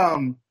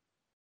SmackDown.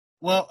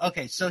 Well,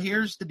 okay, so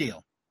here's the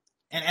deal.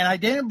 And I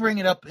didn't bring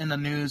it up in the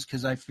news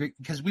because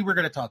we were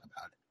going to talk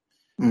about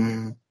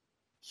it.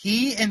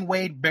 He and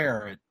Wade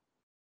Barrett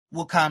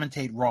will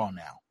commentate Raw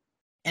now.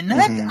 And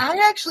that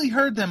I actually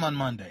heard them on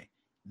Monday.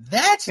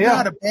 That's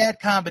not a bad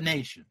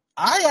combination.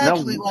 I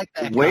actually like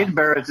that. Wade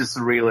Barrett is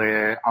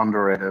really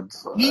underrated.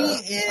 He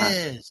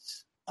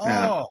is.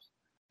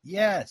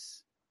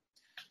 Yes.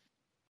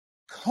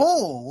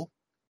 Cole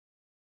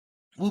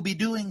will be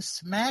doing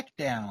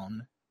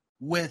SmackDown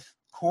with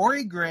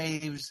Corey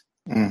Graves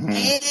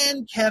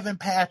and Kevin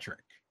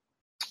Patrick.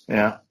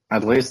 Yeah,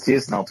 at least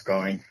he's not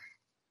going.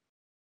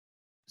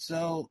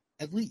 So,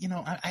 at least,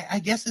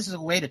 I guess this is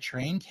a way to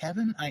train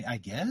Kevin, I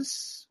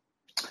guess.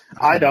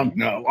 I don't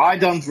know. I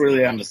don't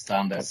really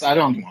understand this. I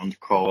don't want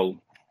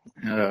Cole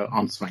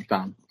on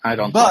SmackDown. I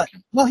don't like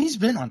him. Well, he's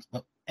been on.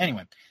 Well,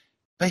 anyway,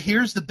 but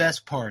here's the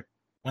best part.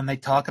 When they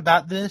talk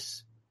about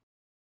this,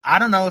 I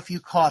don't know if you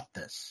caught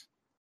this.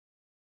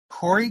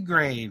 Corey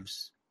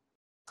Graves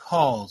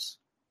calls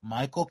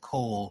Michael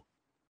Cole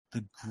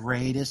the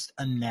greatest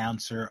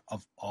announcer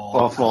of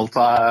all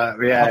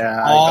time.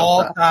 Yeah,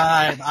 all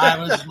time. I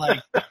was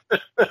like,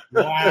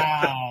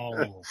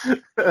 wow.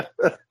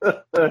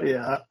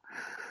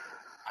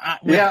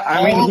 Yeah.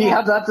 I mean, he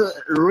had that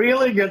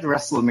really good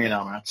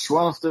WrestleMania match.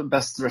 One of the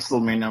best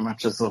WrestleMania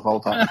matches of all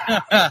time.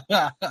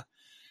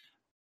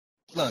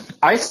 Look,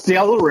 I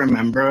still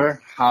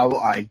remember how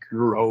I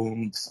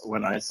groaned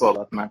when I saw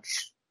that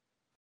match.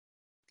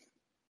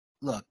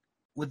 Look,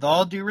 with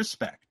all due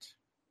respect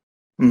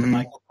to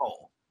Michael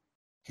Cole,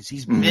 because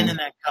he's been in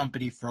that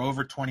company for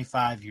over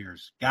 25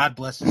 years. God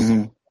bless his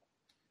soul.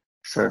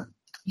 Sure.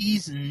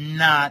 He's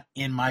not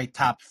in my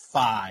top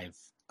 5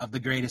 of the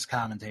greatest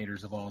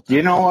commentators of all time.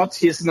 You know what?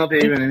 He's not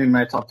even in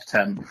my top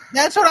 10.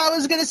 That's what I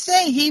was going to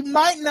say. He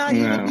might not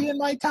even be in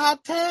my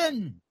top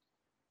 10.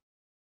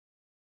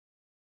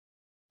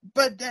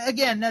 But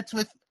again, that's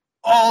with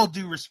all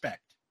due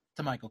respect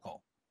to Michael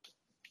Cole.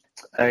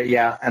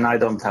 Yeah, and I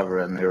don't have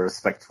any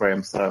respect for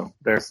him, so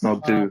there's no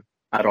due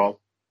at all.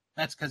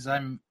 That's because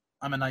I'm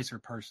I'm a nicer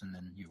person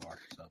than you are.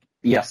 So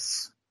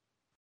Yes.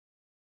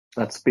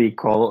 That's being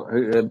called.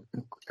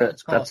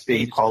 let's call That's it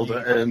being spade a called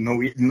spade.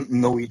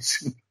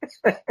 Norwegian.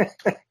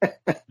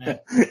 Yeah.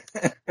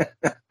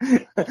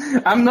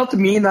 I'm not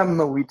mean. I'm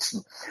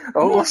Norwegian.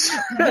 No, Oh,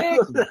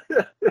 exactly.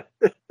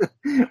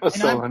 was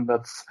And someone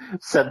that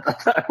said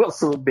that I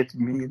was a bit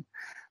mean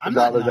I'm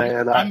the not other nice. day.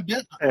 And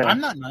yeah. I'm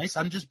not nice.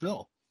 I'm just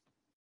Bill.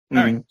 All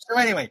right. So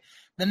anyway,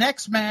 the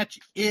next match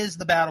is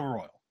the Battle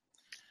Royal.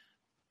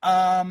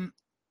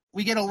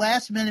 We get a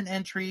last-minute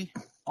entry,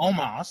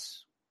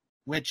 Omos,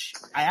 which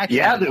I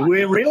actually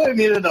we really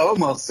needed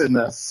Omos in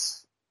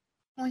this.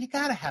 Well, you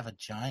got to have a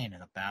giant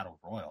in a Battle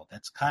Royal.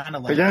 That's kind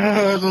of like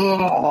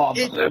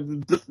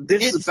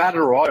This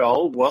Battle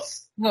Royal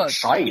was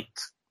shite.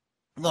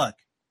 Look,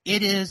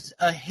 it is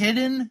a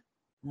hidden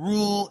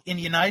rule in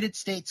the United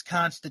States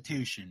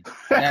Constitution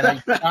that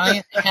a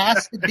giant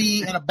has to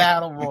be in a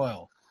Battle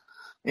Royal.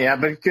 Yeah,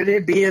 but could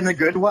it be in a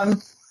good one,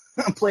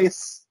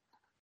 please?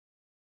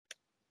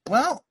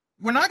 Well,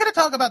 we're not going to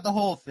talk about the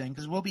whole thing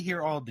because we'll be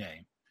here all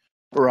day.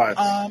 Right.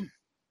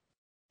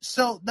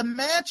 So the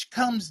match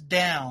comes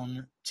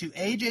down to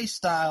AJ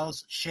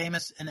Styles,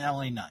 Sheamus, and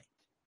LA Knight.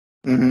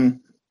 Mm-hmm.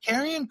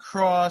 Karrion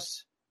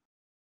Kross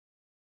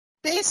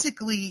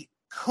basically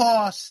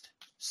cost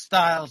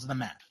Styles the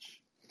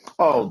match.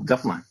 Oh,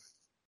 definitely.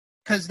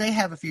 Because they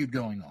have a feud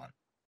going on.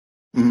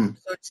 Mm-hmm.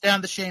 So it's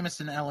down to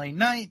Sheamus and LA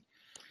Knight.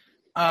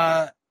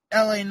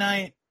 LA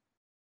Knight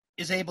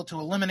is able to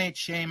eliminate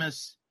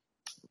Sheamus,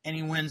 and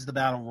he wins the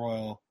Battle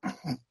Royal.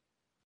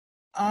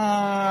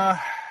 I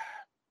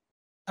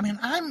mean,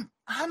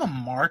 I'm a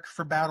mark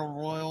for Battle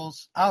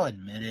Royals. I'll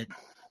admit it.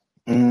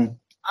 Mm-hmm.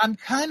 I'm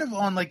kind of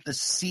on like the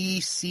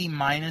C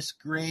minus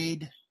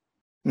grade.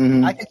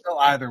 Mm-hmm. I could go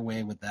either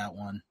way with that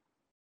one.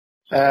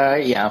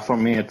 Yeah, for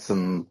me it's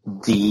an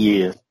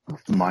D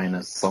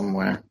minus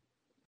somewhere.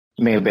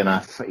 Maybe an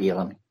F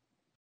even.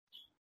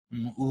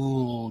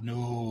 Ooh,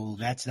 no,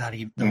 that's not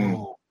even.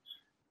 No,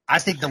 I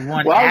think the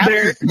one. Well,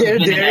 there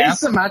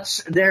is a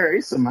match. There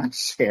is a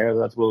match here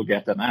that will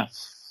get an F.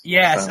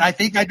 Yes, so. I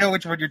think I know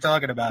which one you're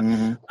talking about.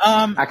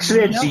 Mm-hmm. Actually,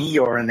 a G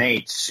or an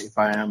H, if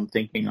I am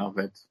thinking of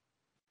it.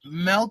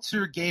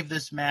 Meltzer gave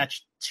this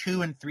match 2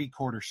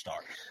 3/4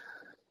 stars.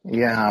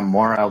 Yeah,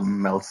 more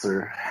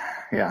Meltzer.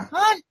 Yeah,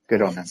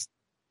 good on him.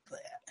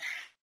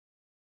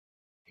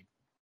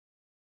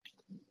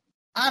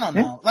 I don't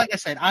know. Like I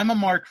said, I'm a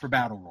mark for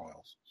Battle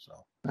Royals,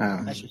 so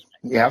that's just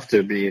me. You have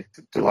to be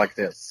to like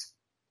this.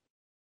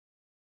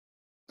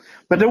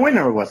 But the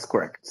winner was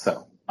correct,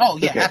 so. Oh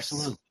yeah,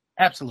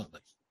 absolutely.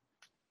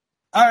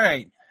 All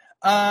right.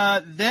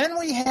 Then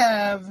we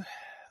have.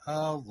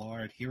 Oh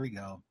Lord, here we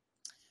go.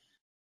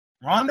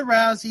 Ronda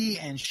Rousey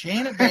and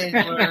Shayna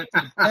Baszler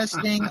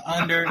contesting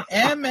under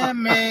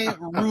MMA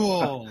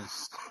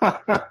rules.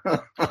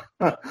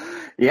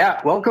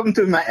 Yeah, welcome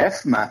to my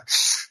F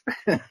match.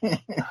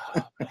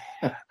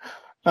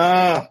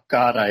 Oh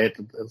God, I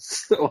hated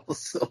this. It was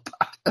so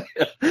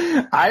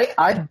bad.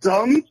 I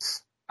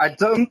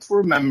don't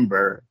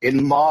remember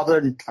in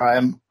modern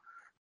time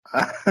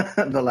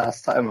the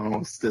last time I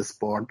was this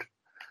bored.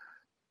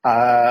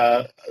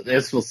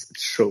 This was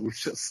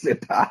atrociously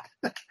bad.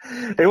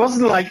 It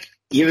wasn't like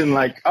even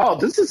like, oh,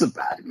 this is a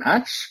bad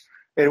match.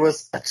 It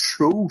was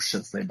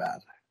atrociously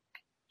bad.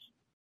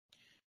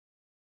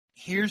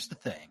 Here's the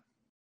thing.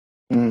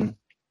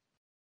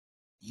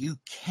 You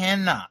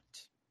cannot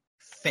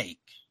fake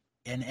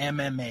an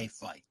MMA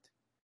fight.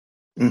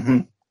 Mm-hmm.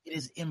 It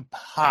is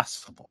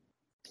impossible.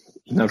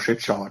 No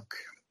shit shock.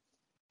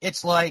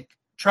 It's like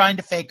trying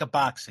to fake a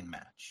boxing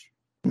match.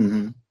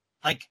 Mm-hmm.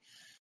 Like,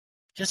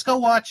 just go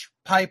watch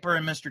Piper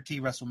and Mr.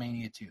 T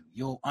WrestleMania 2.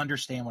 You'll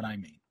understand what I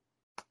mean.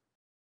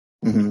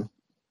 Mm-hmm.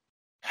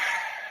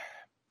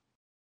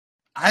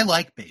 I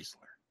like Baszler.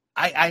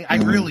 I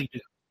really do.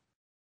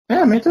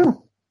 Yeah, me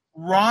too.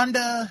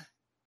 Ronda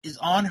is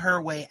on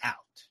her way out.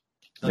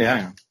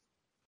 Yeah.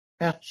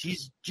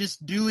 She's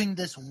just doing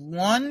this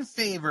one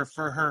favor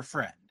for her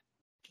friend.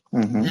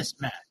 Mm-hmm. This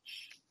match.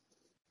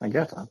 I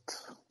get that.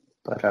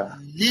 But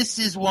this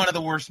is one of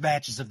the worst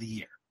matches of the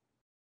year.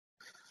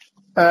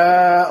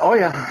 Oh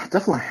yeah,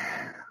 definitely.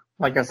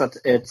 Like I said,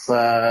 it's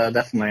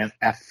definitely an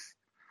F.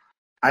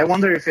 I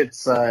wonder if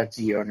it's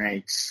G or an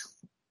H.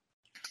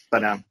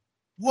 But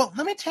well,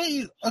 let me tell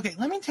you. Okay,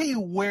 let me tell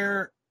you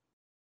where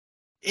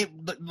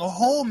the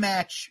whole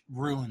match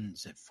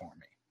ruins it for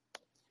me.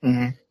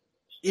 Mm-hmm.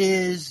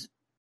 Is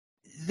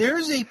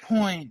there's a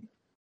point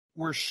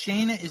where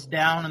Shayna is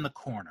down in the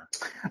corner.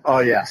 Oh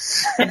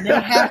yes. And they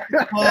have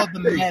to call the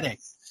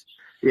medics.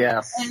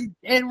 Yes.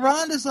 And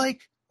Ronda's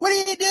like, "What are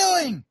you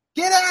doing?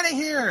 Get out of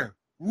here!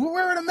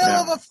 We're in the middle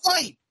of a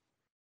fight."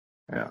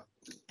 Yeah.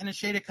 And then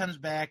Shayna comes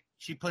back.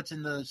 She puts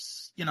in the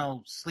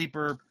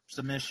sleeper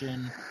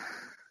submission.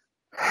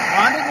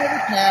 Ronda never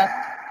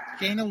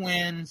tapped. Shayna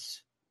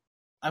wins.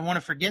 I want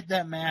to forget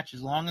that match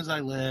as long as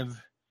I live.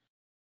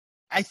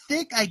 I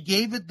think I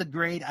gave it the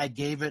grade I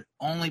gave it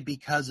only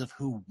because of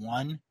who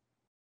won.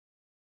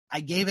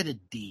 I gave it a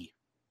D.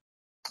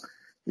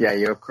 Yeah,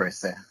 you're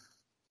crazy.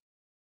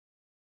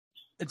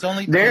 It's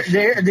only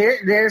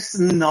there's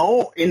in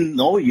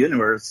no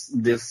universe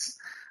this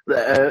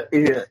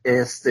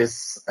is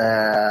this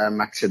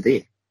match a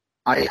D.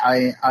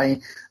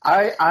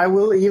 I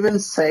will even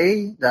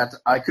say that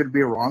I could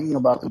be wrong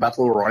about the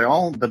Battle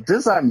Royale, but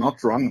this I'm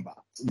not wrong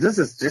about. This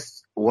is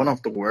just one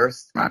of the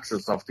worst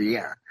matches of the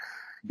year.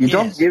 You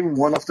don't give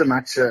one of the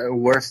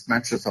worst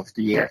matches of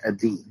the year a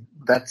D.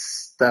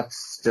 That's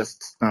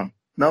just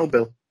no,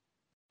 Bill.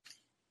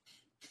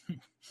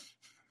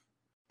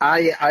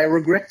 I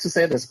regret to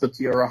say this, but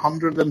you're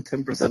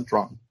 110%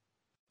 wrong.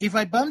 If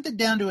I bumped it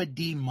down to a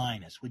D-,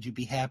 would you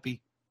be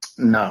happy?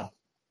 No.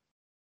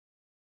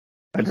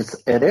 It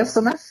is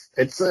an F.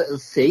 It's a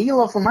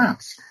fail of a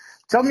match.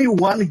 Tell me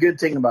one good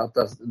thing about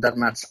that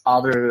match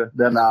other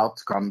than the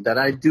outcome that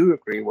I do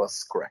agree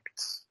was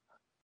correct.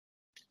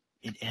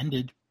 It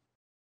ended.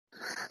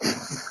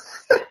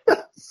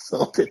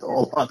 So did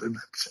all other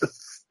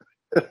matches.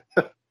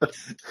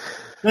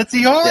 That's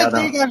the only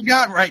thing I've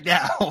got right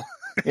now.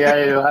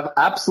 Yeah, you have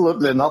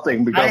absolutely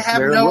nothing because I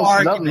have no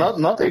argument.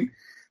 Nothing.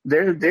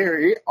 There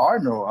are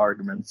no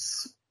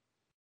arguments.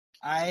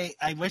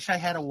 I wish I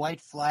had a white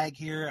flag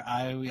here.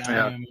 I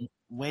am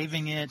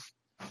waving it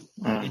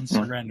in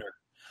surrender.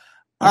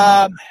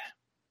 Well,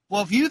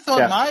 if you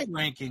thought my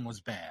ranking was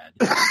bad.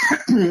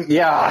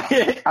 Yeah,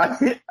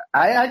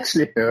 I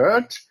actually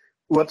heard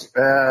what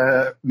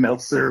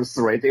Meltzer's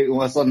rating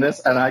was on this,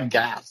 and I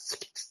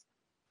gasped.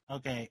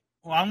 Okay,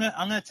 well, I'm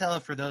gonna tell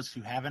it for those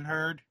who haven't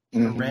heard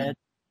or read.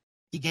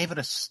 He gave it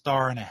a 1.5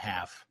 stars.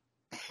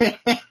 I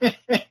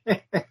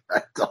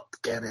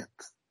don't get it.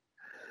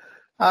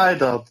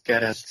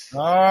 1.5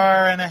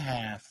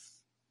 stars.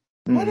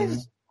 What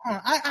is?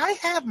 I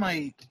have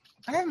my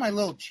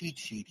little cheat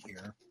sheet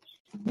here.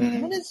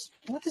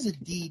 What is a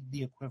D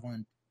the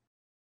equivalent?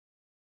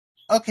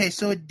 Okay,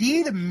 so a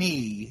D to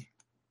me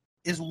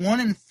is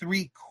 1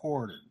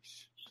 3/4.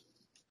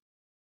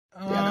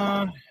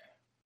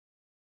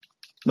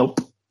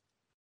 Nope.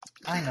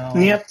 I know.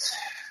 Yep.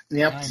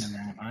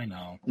 I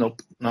know.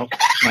 Nope. All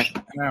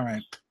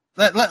right.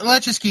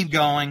 Let's just keep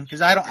going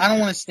because I don't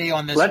want to stay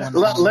on this one.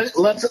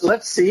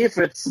 Let's see if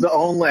it's the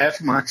only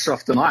F match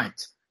of the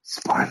night.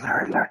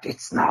 Spoiler alert!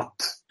 It's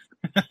not.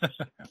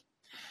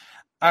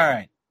 All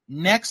right.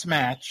 Next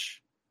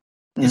match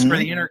is for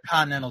the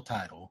Intercontinental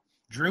title.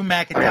 Drew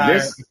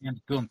McIntyre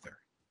against Gunther.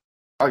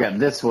 Okay,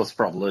 this was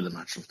probably the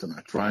match of the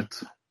night,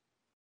 right?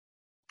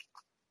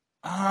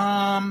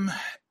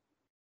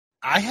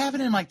 I have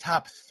it in my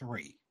top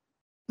 3.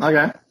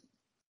 Okay.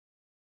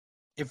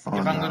 If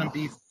I'm going to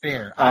be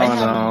fair.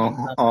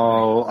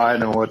 I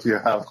know what you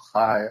have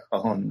high.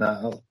 Oh,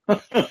 no.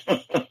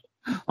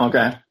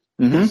 Okay.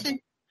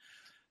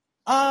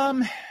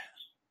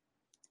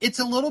 It's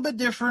a little bit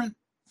different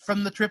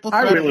from the triple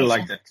I threat. really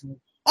liked it.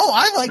 Oh,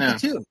 I liked it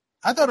too.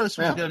 I thought it was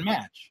a good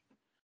match.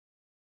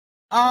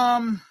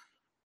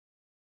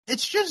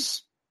 It's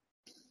just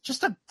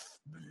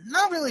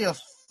not really a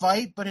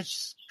fight, but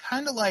it's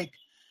kind of like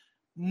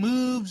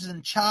moves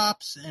and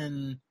chops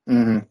and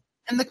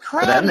the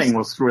crowd. The ending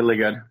was really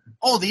good.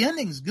 Oh, the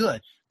ending's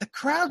good. The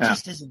crowd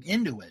just isn't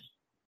into it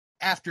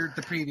after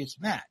the previous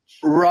match.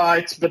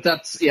 Right, but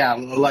that's,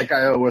 like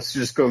I was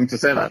just going to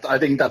say that. I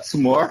think that's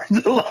more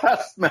the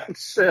last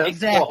match.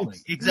 Exactly.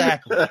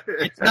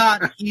 It's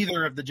not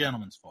either of the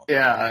gentlemen's fault.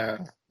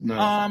 Yeah.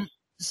 No.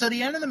 So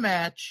the end of the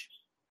match,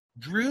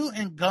 Drew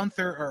and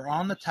Gunther are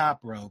on the top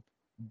rope.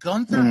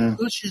 Gunther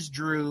pushes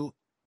Drew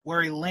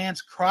where he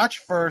lands crotch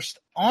first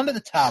onto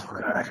the top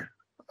rope.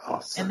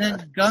 And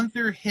then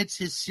Gunther hits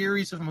his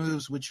series of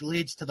moves, which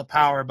leads to the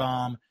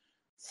powerbomb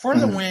for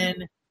the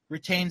win,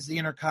 retains the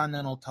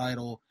Intercontinental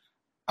title.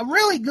 A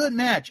really good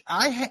match.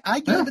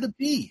 I gave it a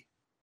B.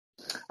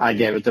 I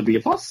gave it a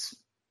B+.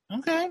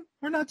 Okay,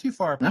 we're not too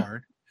far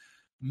apart.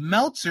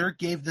 Meltzer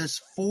gave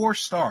this 4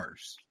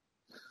 stars.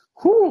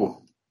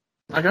 Whew.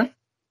 Okay.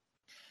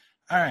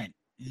 All right.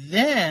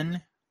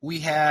 Then we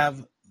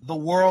have the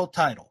world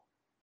title.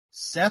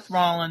 Seth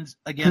Rollins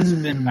against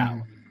Finn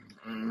Balor.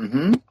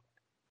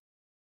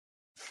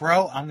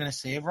 Fro, I'm going to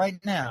say it right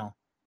now.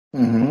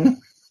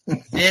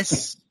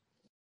 This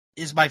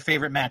is my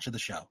favorite match of the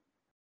show.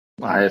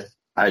 I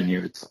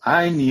knew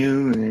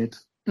it.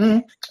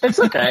 It's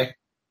okay.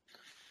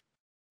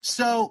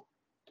 So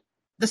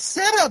the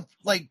setup,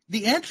 like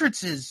the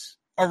entrances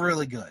are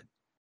really good.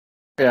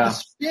 Yeah. The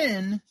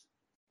spin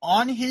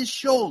on his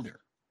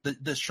shoulder,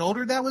 the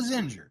shoulder that was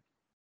injured,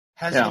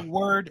 has the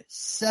word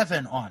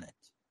 7 on it.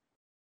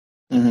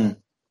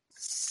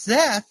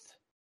 Seth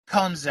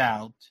comes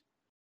out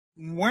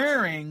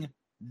wearing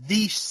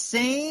the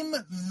same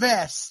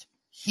vest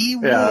he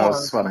wore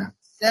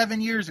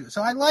 7 years ago.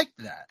 So I liked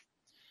that.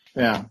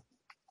 Yeah.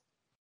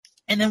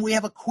 And then we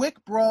have a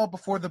quick brawl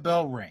before the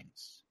bell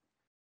rings.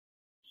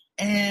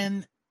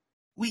 And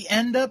we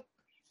end up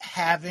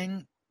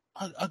having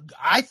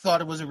I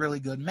thought it was a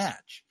really good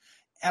match.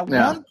 At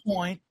one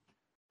point,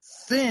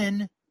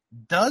 Finn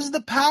does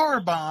the power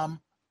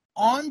bomb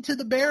onto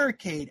the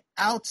barricade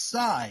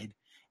outside,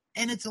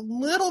 And it's a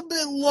little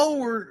bit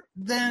lower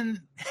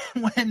than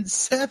when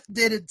Seth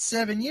did it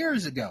 7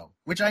 years ago,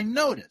 which I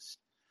noticed.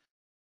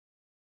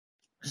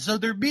 So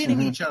they're beating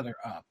each other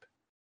up.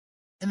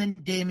 And then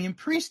Damian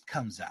Priest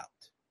comes out.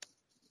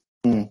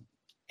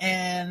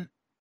 And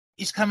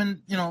he's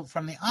coming,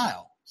 from the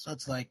aisle. So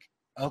it's like,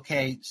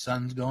 okay,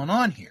 something's going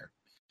on here.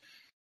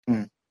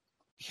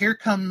 Here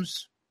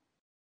comes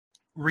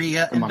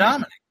Rhea and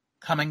Dominic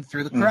coming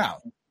through the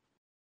crowd.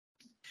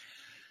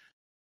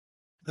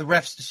 The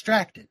ref's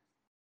distracted.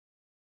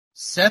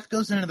 Seth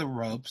goes into the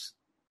ropes.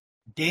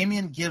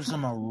 Damian gives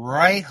him a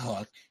right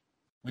hook,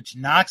 which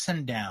knocks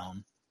him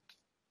down.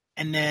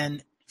 And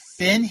then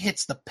Finn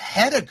hits the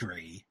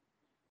pedigree,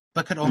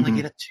 but could only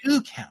get a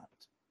 2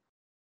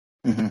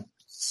 count.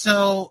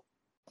 So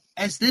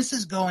as this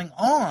is going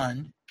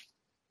on,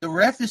 the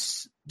ref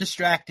is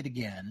distracted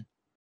again.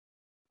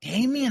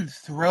 Damian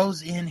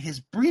throws in his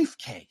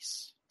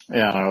briefcase.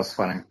 Yeah, that was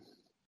funny.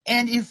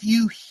 And if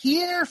you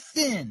hear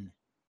Finn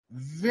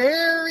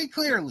very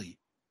clearly,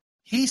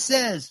 he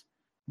says,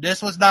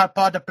 this was not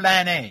part of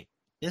plan A.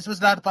 This was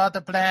not part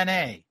of plan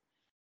A.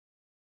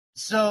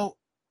 So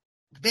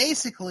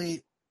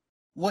basically,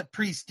 what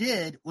Priest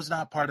did was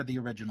not part of the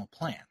original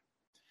plan.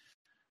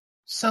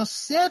 So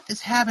Seth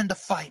is having to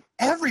fight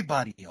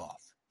everybody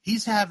off.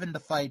 He's having to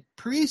fight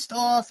Priest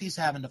off. He's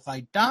having to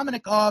fight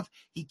Dominic off.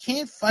 He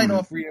can't fight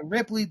off Rhea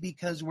Ripley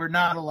because we're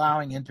not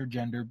allowing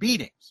intergender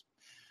beatings.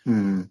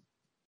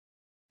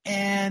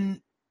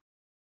 And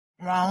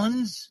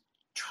Rollins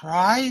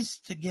tries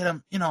to get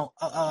him,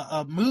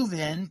 a move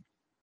in,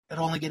 but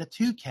only get a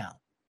 2 count.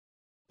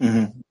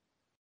 And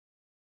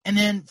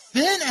then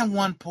Finn at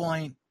one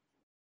point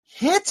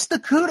hits the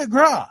coup de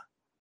grace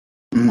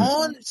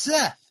on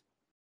Seth.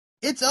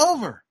 It's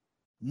over.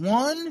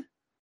 1,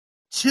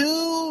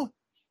 2,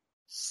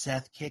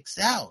 Seth kicks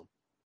out.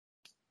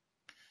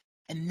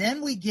 And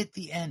then we get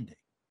the ending.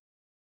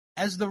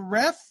 As the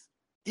ref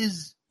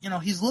is,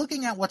 he's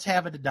looking at what's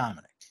happened to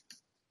Dominic.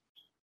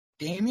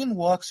 Damian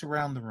walks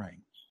around the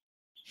ring.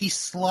 He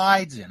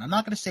slides in. I'm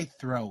not going to say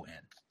throw in.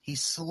 He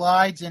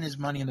slides in his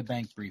Money in the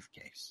Bank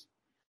briefcase.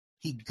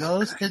 He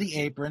goes to the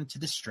apron to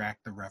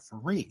distract the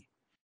referee.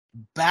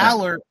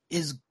 Balor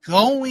is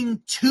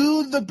going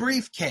to the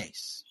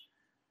briefcase.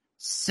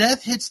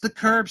 Seth hits the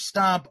curb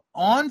stomp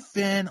on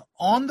Finn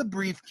on the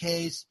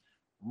briefcase.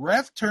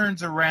 Ref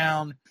turns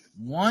around.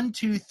 1,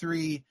 2,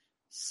 3.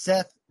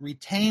 Seth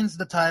retains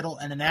the title,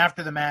 and then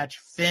after the match,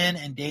 Finn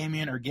and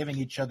Damian are giving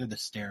each other the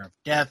stare of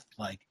death,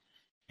 like,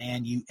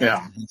 and you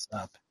effed this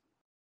up.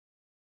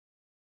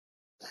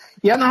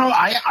 Yeah, no,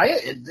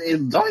 I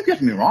don't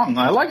get me wrong.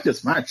 I like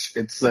this match.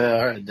 It's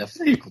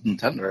definitely a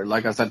contender.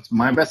 Like I said,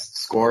 my best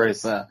score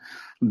is a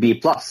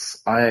B+.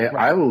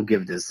 I will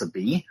give this a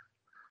B.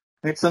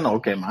 It's an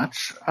okay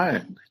match.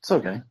 It's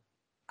okay.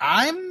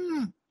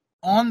 I'm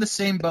on the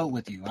same boat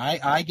with you.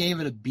 I gave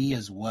it a B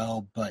as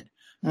well, but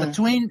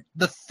between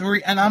the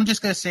 3, and I'm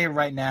just going to say it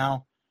right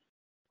now,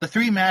 the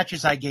 3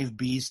 matches I gave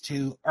Bs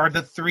to are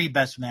the 3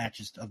 best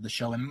matches of the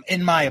show,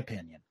 in my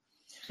opinion.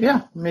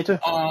 Yeah, me too.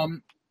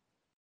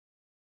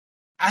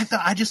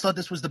 I just thought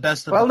this was the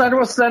best of that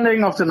was the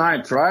ending of the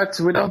night, right?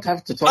 We don't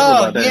have to talk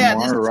about it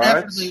anymore, this is right?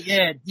 Definitely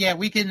it. Yeah,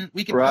 we can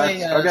right.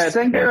 play. Okay,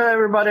 thank you,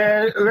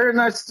 everybody. Very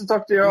nice to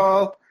talk to you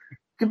all.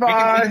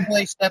 Goodbye. We can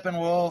play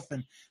Steppenwolf,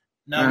 and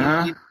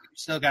we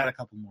still got a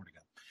couple more to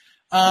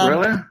go.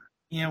 Really?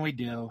 Yeah, we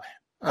do.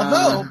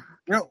 Although,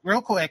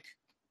 real quick,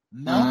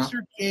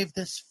 Meltzer gave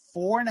this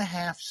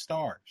 4.5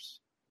 stars.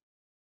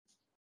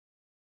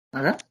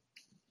 Okay.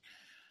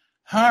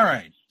 All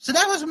right. So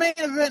that was main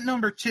event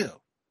number 2.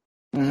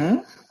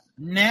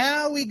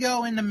 Now we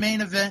go into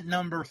main event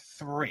number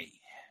 3.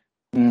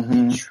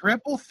 The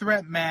triple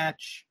threat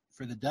match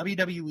for the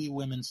WWE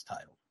Women's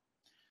title.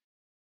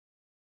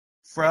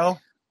 Fro,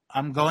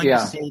 I'm going to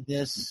say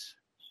this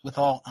with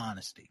all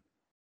honesty.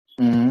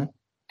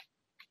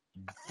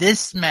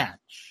 This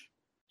match,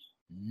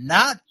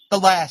 not the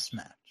last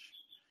match,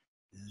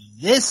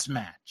 this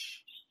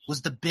match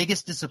was the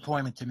biggest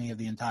disappointment to me of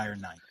the entire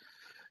night.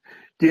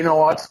 Do you know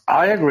what?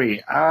 I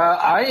agree.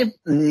 I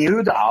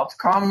knew the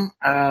outcome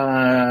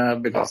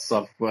because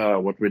of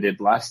what we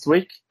did last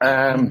week.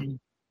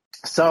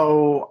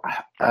 So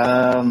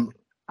I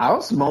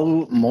was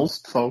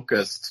most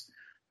focused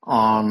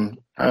on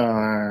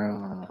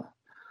the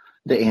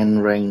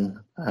in-ring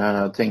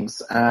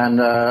things.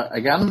 And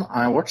again,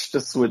 I watched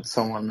this with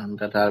someone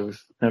that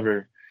I've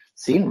never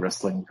seen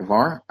wrestling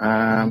before.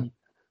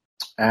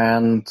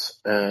 And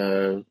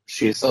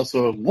she's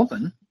also a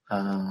woman.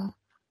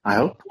 I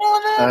hope.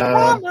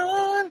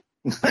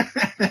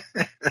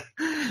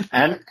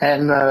 And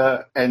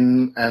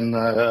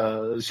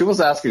she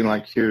was asking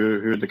like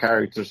who the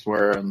characters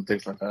were and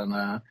things like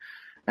that.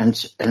 And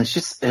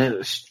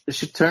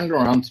she turned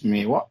around to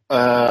me.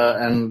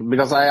 And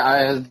because I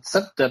had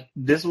said that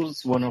this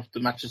was one of the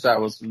matches I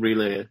was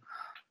really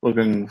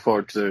looking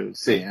forward to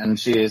see, and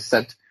she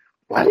said,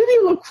 "Why did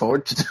you look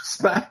forward to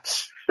this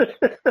match?"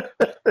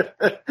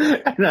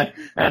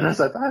 and I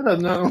said, I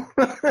don't know.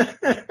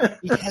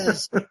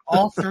 Because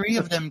all three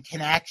of them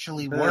can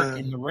actually work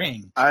in the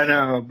ring. I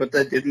know, but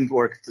they didn't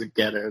work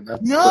together.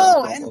 That's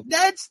and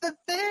that's the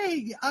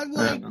thing. I'm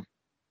like, yeah.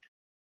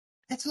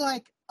 it's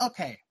like,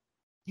 okay,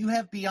 you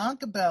have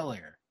Bianca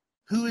Belair,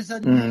 who is a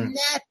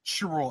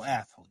natural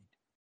athlete.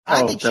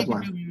 I think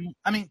definitely. she could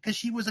do, because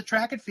she was a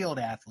track and field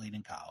athlete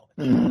in college.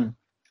 Mm-hmm.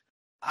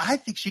 I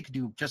think she could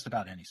do just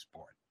about any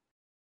sport.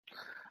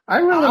 I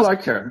really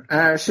like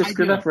her. She's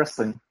good at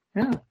wrestling.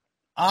 Yeah.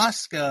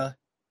 Asuka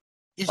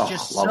is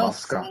just so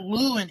Asuka.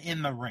 fluent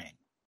in the ring.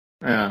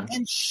 Yeah.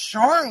 And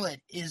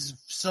Charlotte is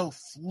so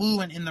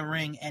fluent in the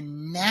ring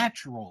and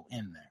natural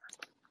in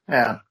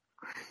there.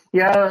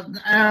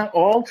 Yeah.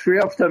 All three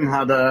of them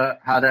had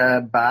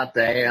a bad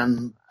day,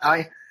 and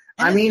I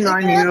knew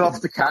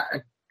of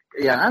the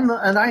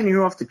and I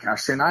knew of the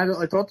cash in. I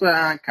thought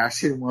the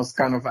cash in was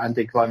kind of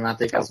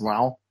anticlimactic as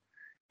well.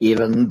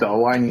 Even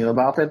though I knew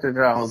about it,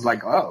 I was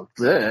like, oh,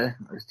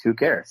 who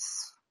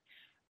cares?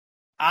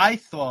 I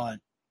thought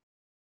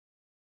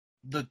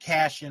the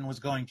cash-in was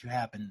going to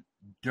happen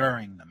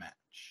during the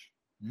match,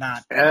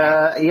 not...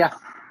 Yeah,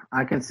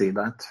 I can see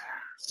that.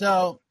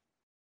 So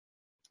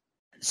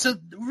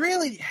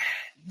really,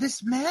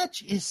 this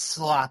match is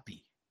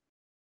sloppy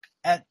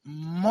at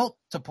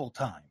multiple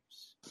times.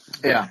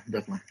 Yeah,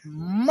 definitely.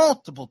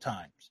 Multiple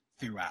times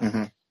throughout,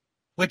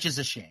 which is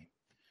a shame.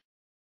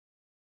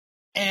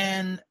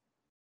 And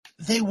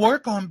they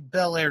work on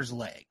Belair's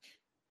leg,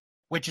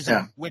 which is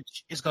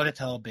going to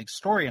tell a big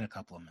story in a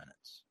couple of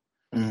minutes.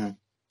 Mm-hmm.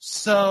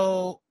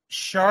 So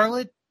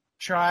Charlotte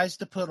tries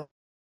to put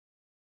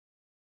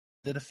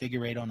a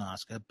figure eight on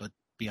Asuka, but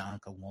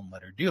Bianca won't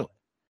let her do it.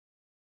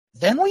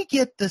 Then we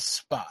get this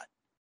spot.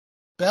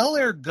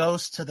 Belair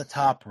goes to the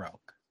top rope.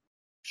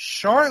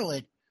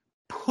 Charlotte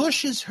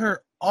pushes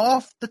her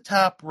off the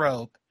top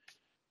rope,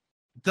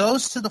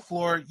 goes to the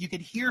floor. You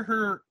could hear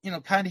her,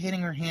 kind of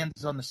hitting her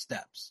hands on the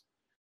steps.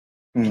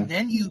 And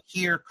then you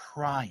hear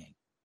crying.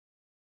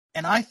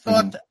 And I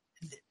thought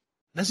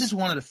this is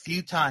one of the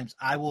few times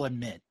I will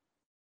admit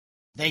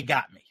they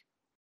got me.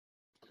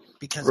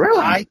 Because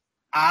really?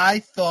 I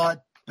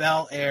thought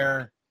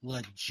Belair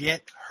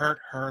legit hurt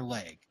her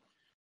leg.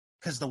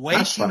 Because the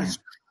way she was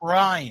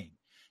crying,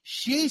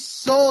 she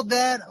sold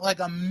that like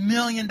 $1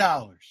 million.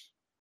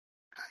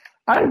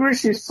 I agree.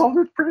 She sold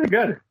it pretty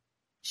good.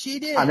 She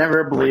did. I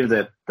never believed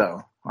it,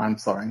 though. I'm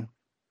sorry.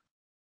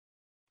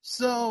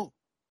 So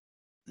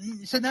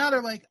now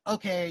they're like,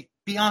 okay,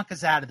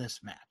 Bianca's out of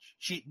this match.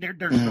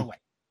 There's no way.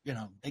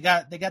 They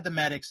got the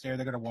medics there.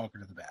 They're going to walk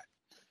her to the back.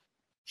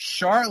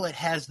 Charlotte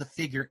has the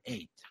figure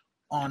eight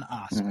on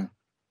Asuka.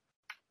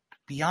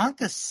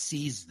 Bianca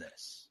sees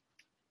this.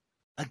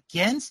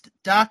 Against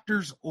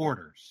doctor's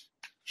orders,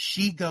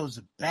 she goes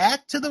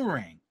back to the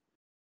ring,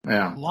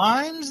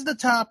 climbs the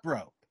top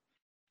rope,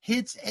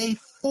 hits a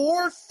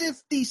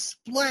 450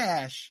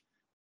 splash,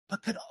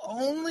 but could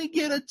only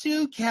get a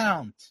 2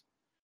 count.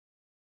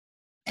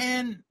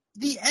 And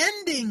the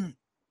ending,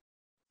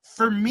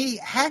 for me,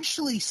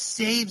 actually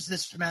saves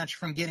this match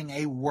from getting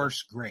a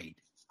worse grade,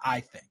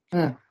 I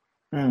think.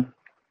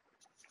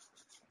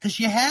 Because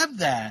you have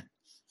that,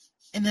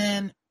 and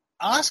then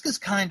Asuka's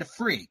kind of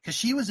free because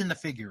she was in the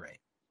figure eight.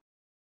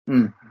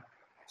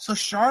 So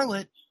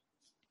Charlotte,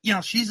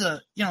 she's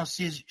a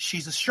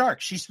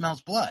shark. She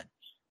smells blood.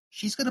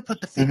 She's going to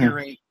put the figure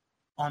eight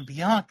on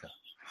Bianca.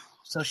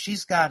 So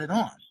she's got it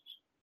on.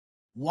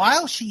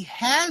 While she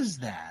has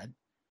that,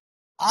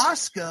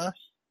 Asuka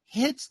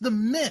hits the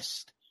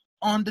mist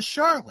onto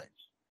Charlotte.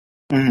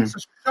 So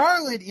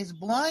Charlotte is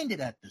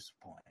blinded at this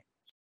point.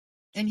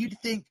 And you'd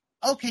think,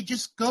 okay,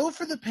 just go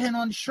for the pin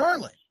on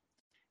Charlotte.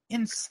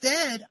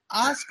 Instead,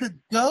 Asuka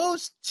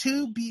goes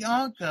to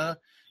Bianca.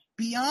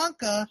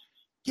 Bianca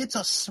gets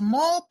a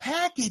small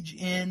package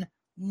in.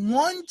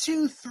 1,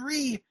 2,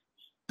 3.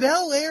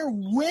 Belair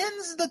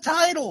wins the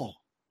title.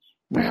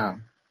 Yeah.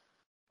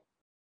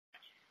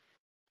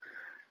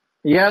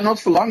 Yeah, not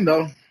for long,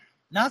 though.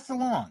 Not for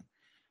long.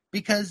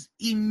 Because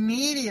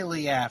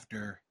immediately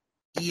after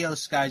Io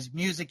Sky's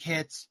music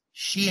hits,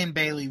 she and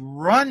Bayley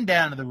run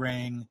down to the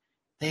ring.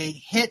 They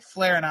hit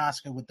Flair and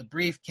Asuka with the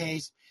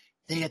briefcase.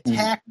 They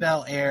attack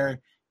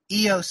Belair.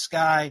 Io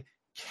Sky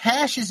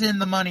cashes in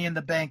the Money in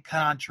the Bank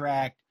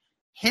contract,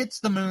 hits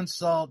the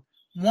moonsault.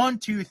 1,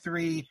 2,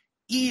 3.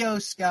 Io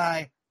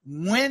Sky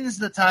wins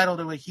the title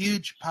to a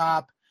huge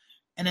pop.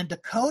 And then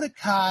Dakota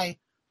Kai,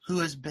 who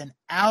has been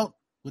out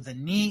with a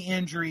knee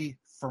injury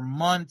for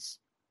months,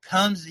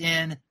 comes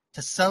in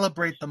to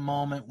celebrate the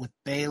moment with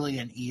Bayley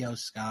and Io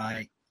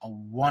Sky. A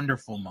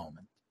wonderful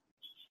moment.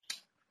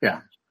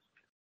 Yeah.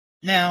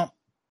 Now,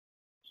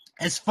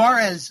 as far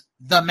as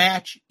the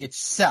match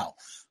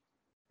itself,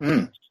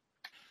 it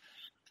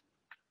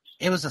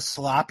was a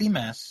sloppy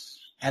mess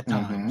at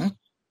times.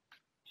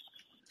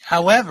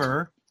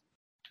 However,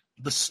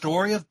 the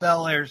story of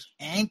Belair's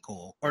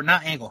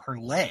her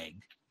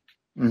leg,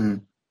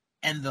 and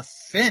the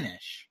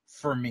finish,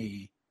 for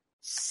me,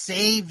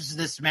 saves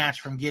this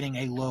match from getting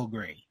a low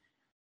grade.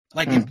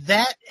 Like, if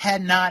that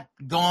had not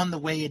gone the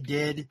way it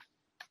did,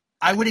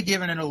 I would have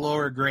given it a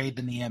lower grade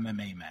than the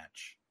MMA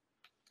match.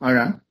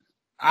 Okay.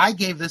 I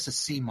gave this a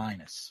C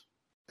minus.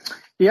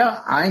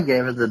 Yeah, I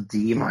gave it a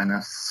D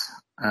minus.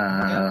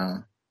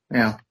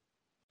 Yeah.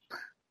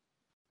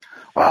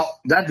 Well,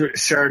 that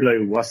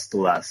surely was the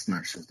last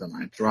match of the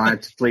night,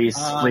 right? Please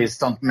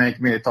don't make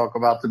me talk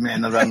about the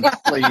main event.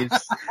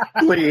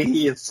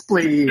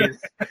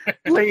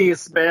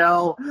 Please,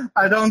 Bill.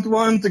 I don't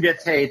want to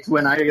get hate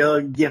when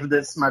I give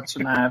this match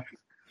an F.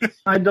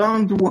 I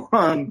don't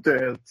want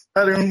it.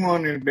 I don't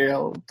want it,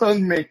 Bill.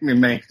 Don't make me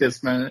make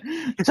this man.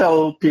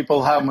 Tell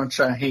people how much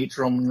I hate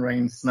Roman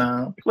Reigns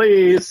now.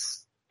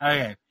 Please.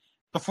 Okay.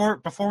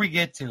 Before we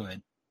get to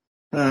it,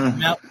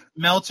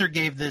 Meltzer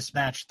gave this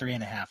match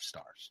 3.5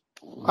 stars.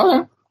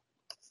 Okay.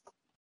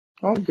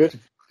 Oh, good.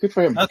 Good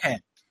for him. Okay.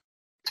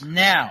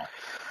 Now,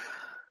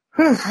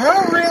 Bro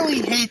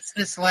really hates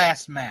this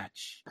last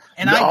match.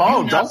 And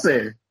does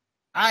he?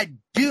 I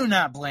do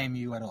not blame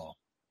you at all.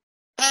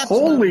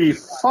 Holy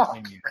fuck!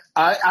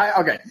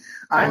 Okay.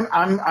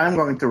 I'm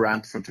going to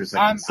rant for 2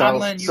 seconds. I'm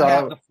letting you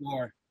have the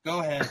floor. Go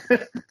ahead.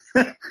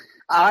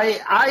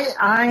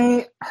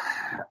 I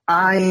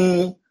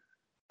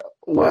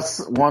was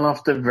one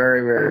of the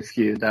very, very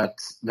few that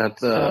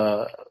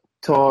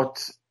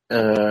thought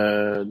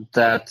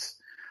that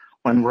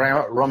when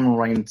Roman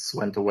Reigns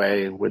went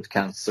away with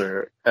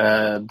cancer,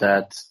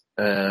 that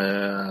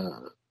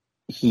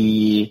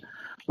he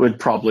would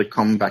probably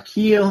come back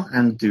heel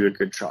and do a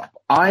good job.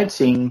 I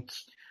think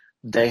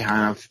they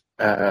have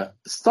a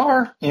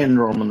star in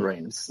Roman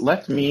Reigns.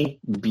 Let me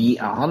be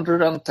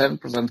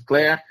 110%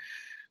 clear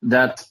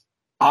that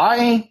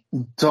I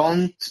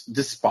don't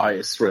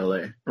despise,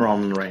 really,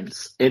 Roman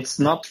Reigns. It's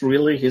not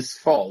really his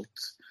fault.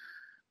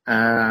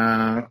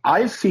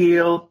 I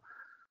feel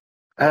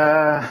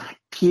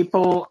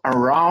people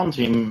around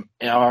him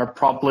are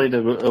probably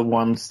the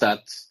ones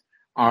that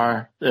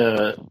are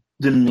the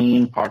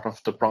main part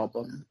of the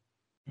problem.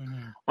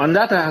 Mm-hmm. When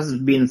that has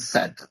been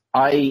said,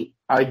 I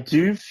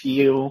do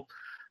feel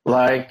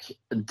like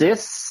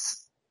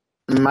this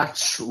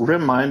match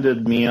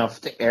reminded me of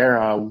the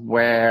era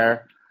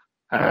where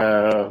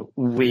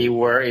we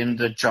were in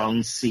the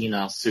John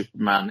Cena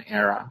Superman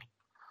era.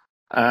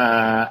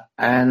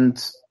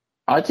 And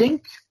I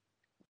think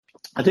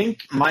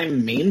my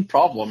main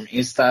problem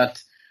is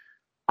that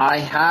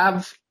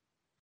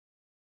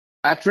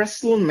at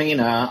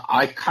WrestleMania,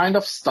 I kind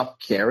of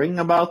stopped caring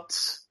about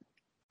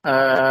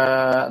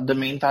the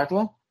main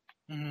title.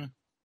 Mm-hmm.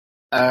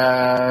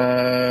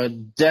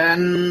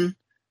 Then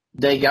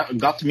they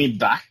got me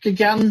back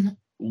again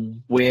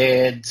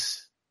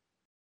with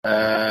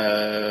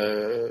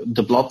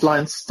the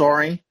Bloodline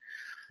story.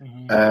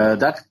 Mm-hmm.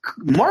 That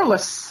more or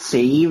less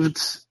saved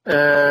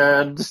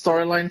the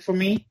storyline for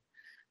me.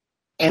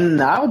 And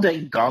now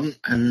they've gone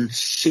and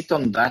shit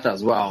on that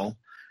as well.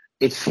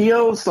 It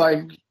feels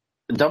like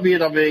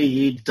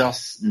WWE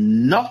does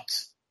not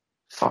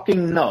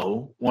fucking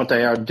know what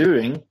they are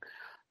doing.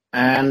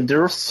 And the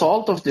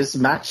result of this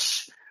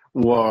match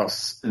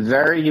was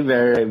very,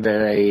 very,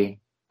 very...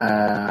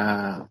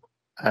 I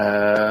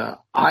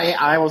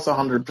was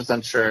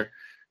 100% sure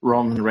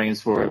Roman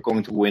Reigns were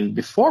going to win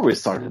before we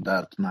started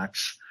that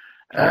match.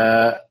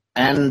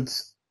 And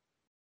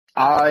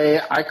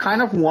I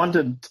kind of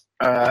wanted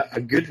a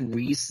good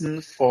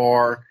reason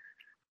for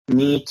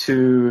me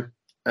to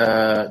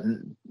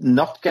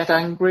not get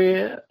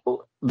angry,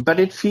 but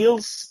it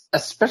feels,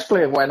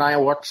 especially when I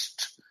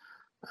watched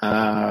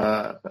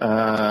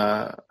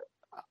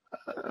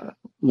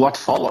what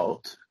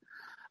followed,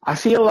 I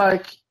feel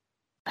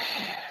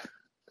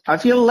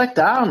let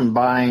down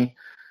by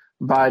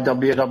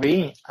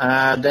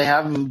WWE. They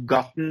have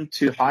gotten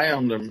too high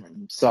on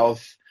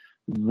themselves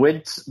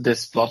with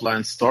this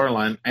Bloodline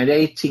storyline, and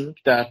they think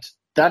that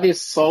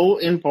is so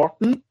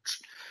important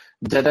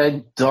that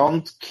I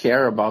don't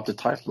care about the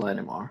title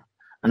anymore.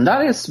 And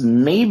that is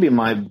maybe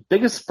my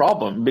biggest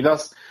problem,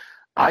 because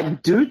I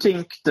do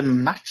think the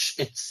match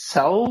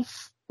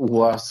itself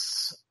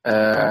was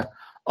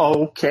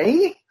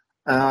okay.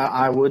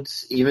 I would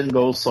even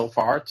go so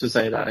far to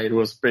say that it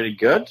was pretty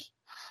good.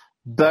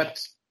 But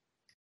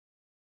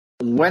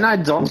when I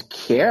don't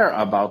care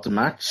about the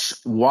match,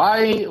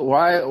 why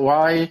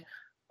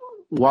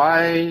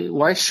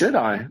should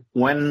I?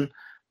 When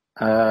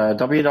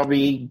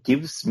WWE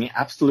gives me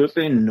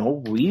absolutely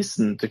no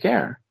reason to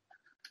care.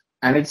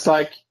 And it's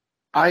like,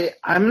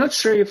 I'm not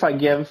sure if I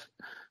give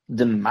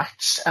the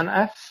match an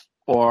F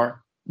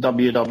or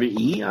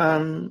WWE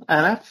an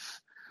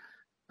F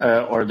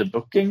or the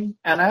booking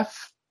an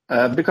F.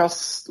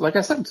 Because, like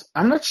I said,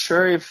 I'm not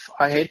sure if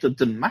I hated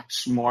the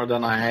match more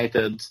than I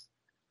hated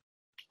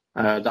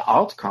the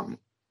outcome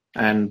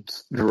and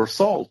the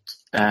result.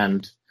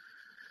 And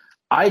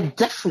I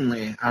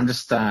definitely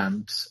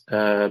understand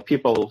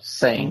people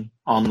saying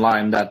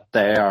online that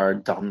they are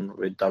done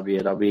with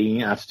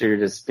WWE after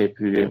this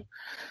pay-per-view.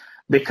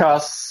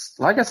 Because,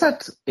 like I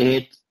said,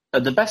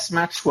 the best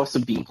match was a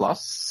B+.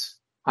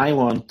 I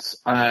want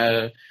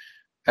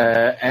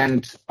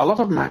and a lot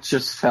of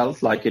matches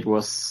felt like it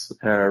was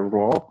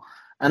Raw.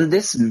 And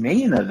this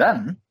main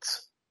event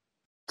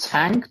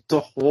tanked the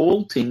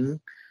whole thing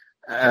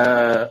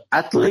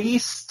at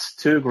least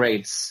 2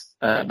 grades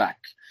back.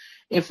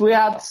 If we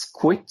had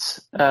quit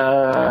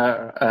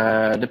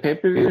the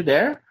pay-per-view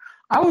there,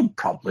 I would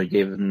probably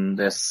give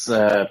this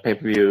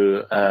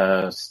pay-per-view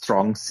a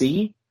strong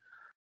C.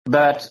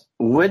 But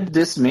with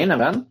this main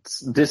event,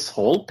 this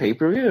whole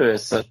pay-per-view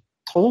is a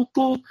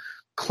total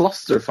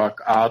clusterfuck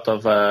out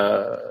of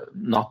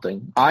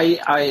nothing.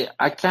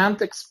 I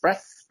can't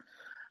express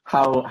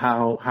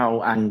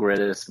how angry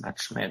this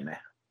match made me.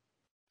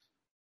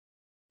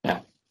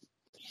 Yeah.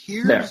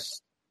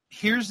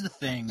 Here's the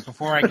thing.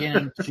 Before I get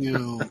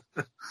into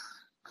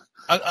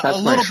a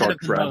little bit of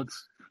the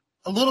notes,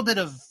 a little bit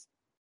of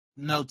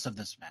notes of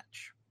this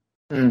match.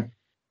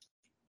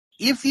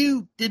 If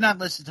you did not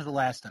listen to the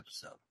last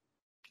episode,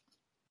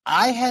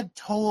 I had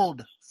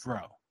told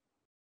Fro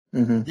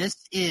this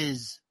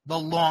is the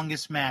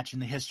longest match in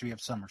the history of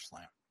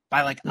SummerSlam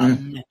by like a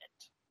minute.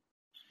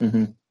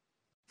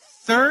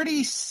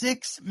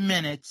 36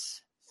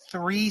 minutes,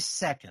 3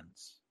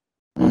 seconds.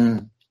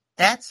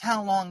 That's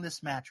how long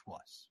this match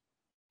was.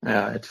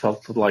 Yeah, it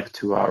felt like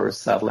 2 hours,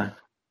 sadly.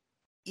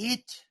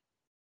 It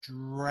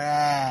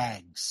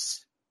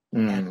drags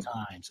at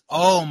times.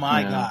 Oh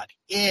my God.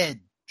 It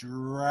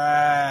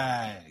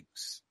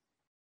drags.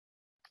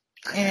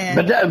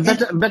 And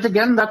but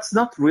again, that's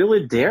not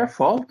really their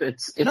fault.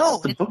 It's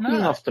the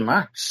booking of the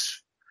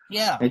match.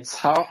 Yeah. It's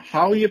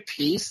how you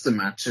piece the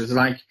match. It's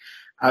like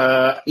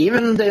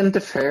even the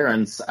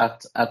interference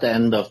at the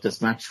end of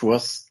this match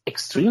was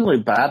extremely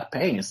bad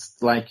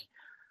paced. Like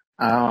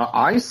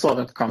I saw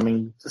that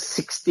coming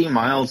 60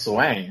 miles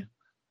away,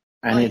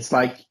 and it's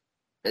like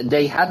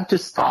they had to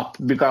stop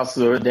because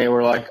they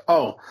were like,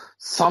 oh,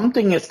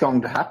 something is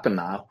going to happen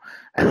now.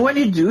 And when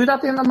you do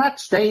that in a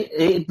match,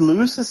 it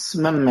loses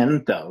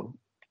memento.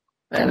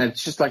 And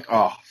it's just like,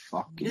 oh,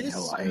 fucking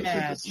hell, I hate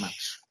this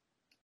match.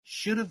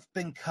 Should have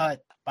been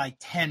cut by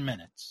 10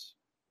 minutes.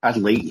 At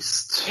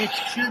least. It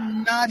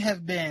should not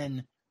have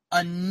been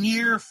a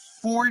near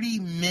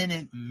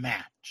 40-minute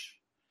match.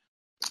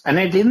 And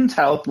it didn't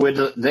help with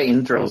the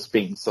intros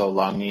being so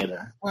long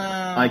either.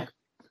 Well,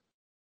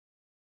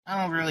 I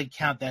don't really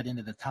count that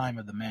into the time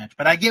of the match,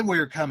 but I get where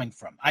you're coming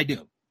from. I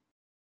do.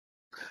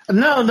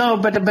 No,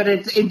 but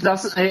it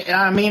doesn't.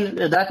 I mean,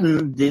 that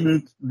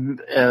didn't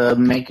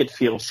make it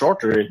feel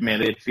shorter. It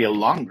made it feel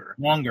longer.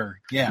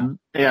 Yeah.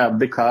 Yeah,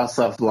 because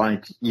of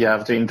like you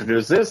have to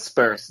introduce this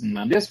person,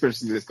 and this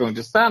person is going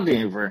to stand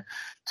here for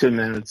 2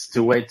 minutes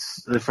to wait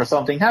for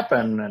something to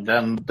happen, and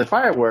then the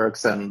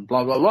fireworks and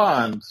blah blah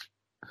blah, and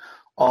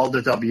all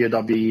the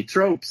WWE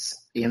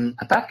tropes in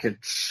a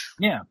package.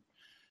 Yeah.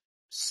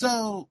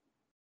 So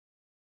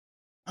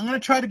I'm going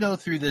to try to go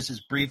through this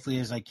as briefly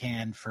as I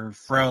can for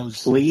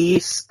Fro's.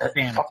 Please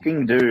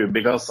fucking do,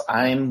 because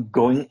I'm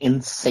going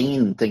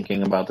insane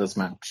thinking about this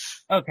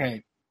match.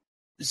 Okay.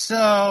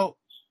 So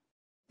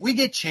we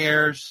get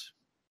chairs.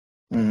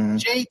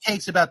 Jay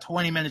takes about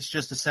 20 minutes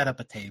just to set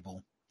up a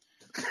table.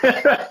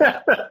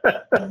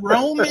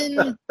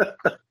 Roman.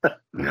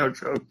 No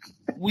joke.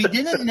 We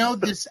didn't know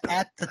this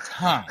at the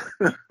time,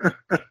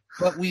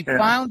 but we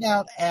found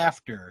out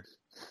after.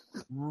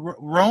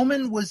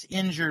 Roman was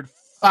injured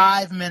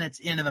 5 minutes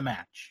into the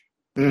match.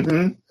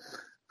 So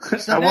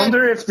I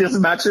wonder if this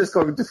match is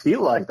going to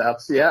feel like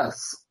that.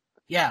 Yes.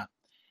 Yeah.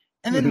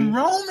 And then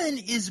Roman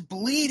is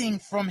bleeding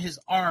from his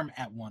arm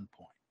at one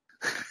point.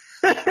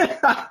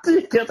 How do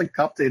you get a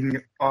cut in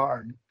your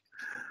arm?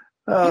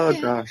 Oh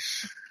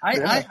gosh.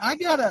 I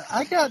got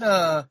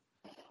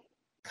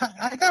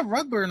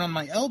rug burn on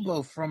my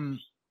elbow from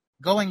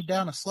going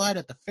down a slide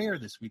at the fair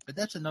this week, but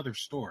that's another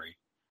story.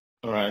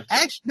 All right.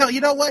 Actually, no, you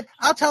know what?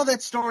 I'll tell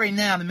that story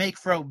now to make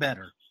Fro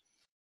better.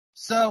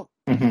 So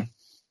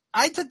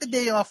I took the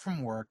day off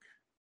from work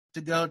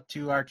to go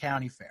to our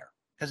county fair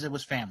because it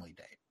was family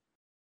day.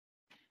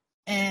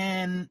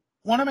 And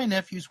one of my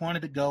nephews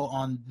wanted to go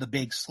on the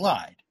big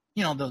slide.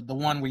 You know, the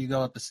one where you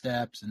go up the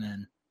steps and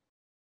then.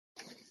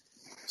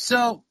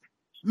 So,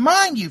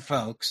 mind you,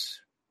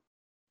 folks,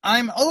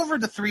 I'm over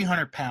the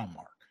 300-pound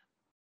mark.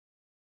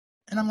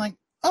 And I'm like,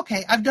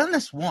 okay, I've done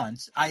this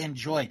once. I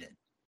enjoyed it.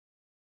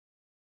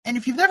 And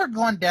if you've ever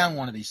gone down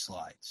one of these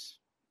slides,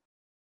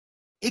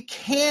 it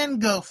can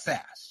go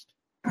fast.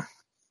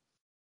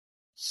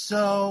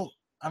 So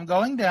I'm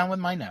going down with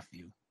my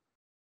nephew.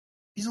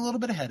 He's a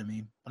little bit ahead of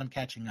me, but I'm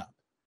catching up.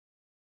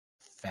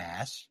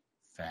 Fast,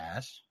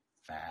 fast,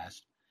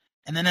 fast.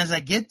 And then as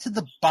I get to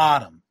the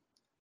bottom,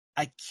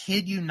 I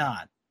kid you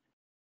not,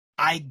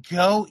 I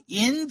go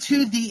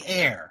into the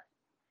air.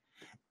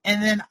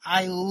 And then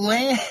I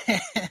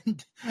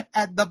land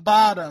at the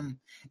bottom.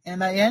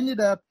 And I ended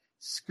up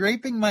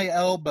scraping my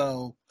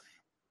elbow.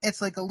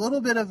 It's like a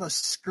little bit of a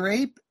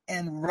scrape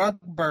and rug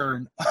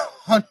burn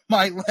on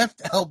my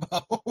left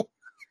elbow.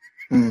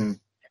 And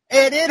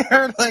it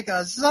hurt like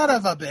a son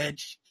of a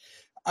bitch.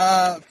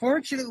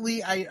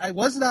 Fortunately, I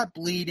was not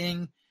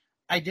bleeding.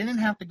 I didn't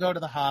have to go to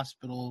the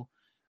hospital.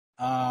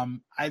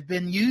 I've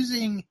been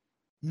using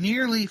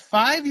nearly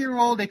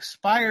 5-year-old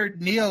expired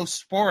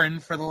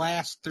Neosporin for the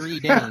last 3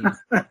 days.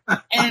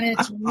 And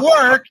it's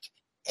worked.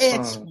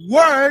 It's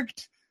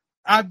worked.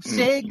 I'm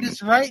saying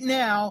this right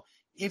now.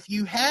 If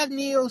you have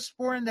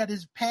Neosporin that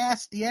is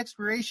past the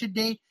expiration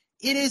date,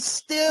 it is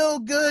still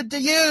good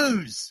to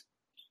use.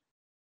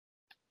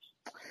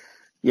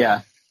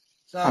 Yeah.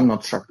 So, I'm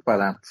not shocked by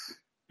that.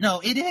 No,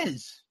 it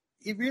is.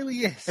 It really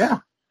is. Yeah.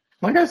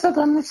 Like I said,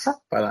 I'm not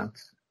shocked by that.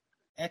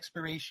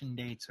 Expiration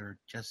dates are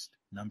just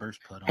numbers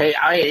put on. Hey,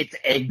 I ate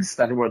eggs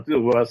that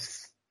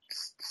was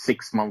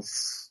 6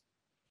 months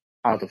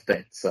out of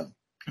date, so.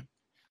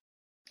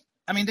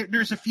 I mean,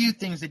 there's a few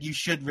things that you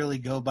should really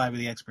go by with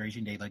the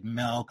expiration date, like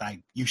milk.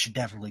 You should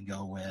definitely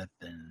go with,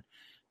 and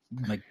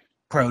like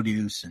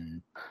produce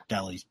and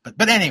delis.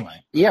 But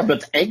anyway. Yeah,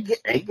 but egg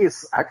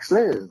is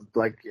actually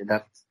like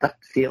that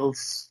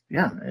feels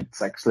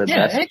it's actually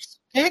best.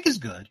 Egg is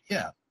good.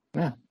 Yeah.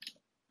 Yeah.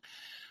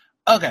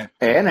 Okay.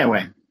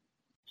 Anyway.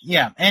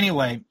 Yeah.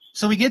 Anyway,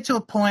 so we get to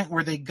a point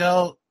where they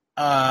go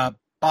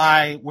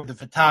by where the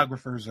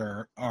photographers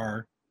are,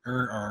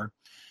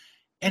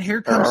 and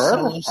here comes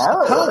Solo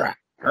Sikoa.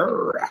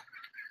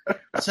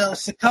 So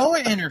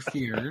Sikoa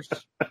interferes,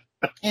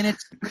 and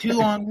it's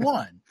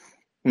 2-on-1.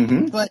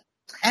 Mm-hmm. But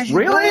as you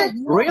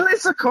really,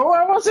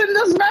 Sikoa was in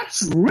this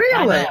match?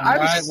 Really?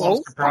 I'm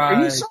so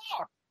fucking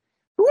shocked.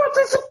 What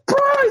a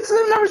surprise!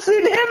 I've never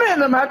seen him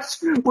in a match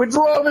with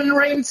Roman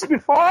Reigns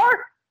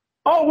before.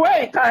 Oh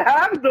wait, I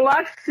have the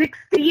last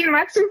 16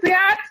 matches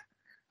yet.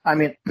 I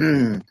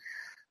mean,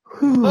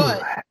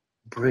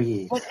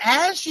 breathe. But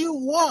as you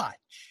watch,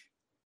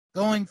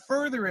 going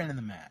further into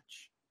the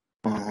match,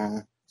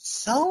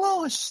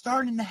 Solo is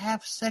starting to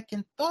have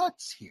second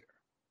thoughts here.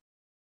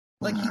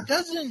 Like, he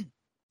doesn't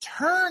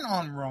turn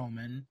on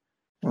Roman,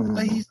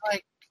 but he's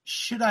like,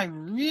 should I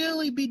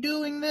really be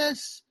doing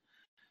this?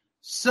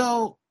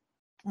 So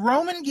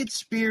Roman gets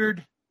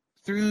speared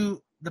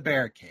through the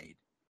barricade,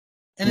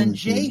 and then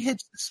Jay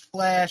hits the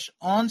splash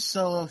on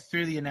Solo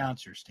through the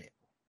announcer's table.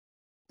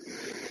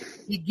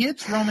 He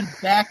gets Roman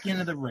back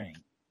into the ring.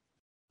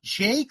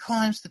 Jay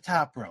climbs the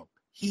top rope.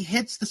 He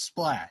hits the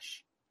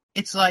splash.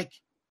 It's like,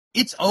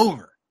 it's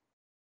over.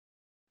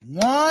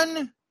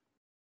 1,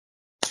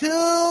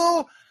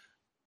 2,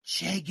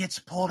 Jay gets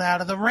pulled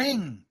out of the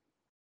ring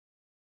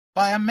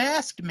by a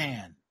masked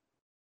man.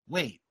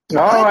 Wait. Oh,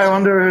 I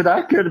wonder who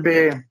that could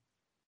be.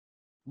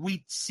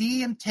 We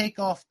see him take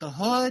off the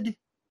hood.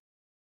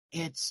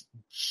 It's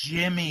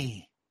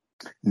Jimmy.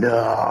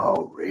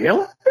 No,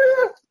 really?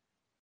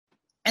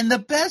 And the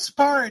best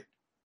part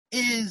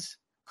is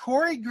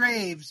Corey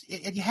Graves.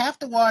 If you have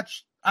to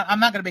watch, I'm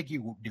not going to make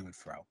you do it,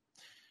 Fro.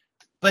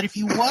 But if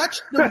you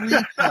watch the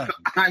replay,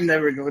 I'm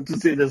never going to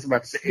see this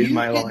match in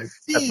my life.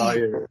 See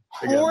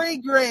Corey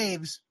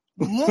Graves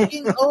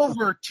looking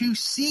over to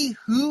see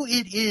who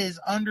it is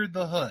under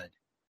the hood.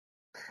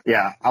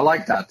 Yeah, I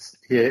like that.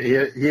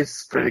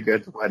 He's pretty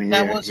good when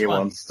he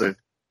wants to.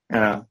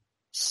 Yeah.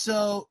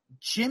 So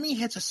Jimmy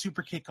hits a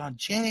super kick on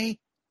Jay.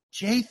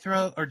 Jay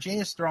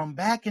is thrown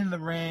back in the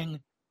ring.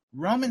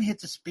 Roman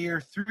hits a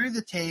spear through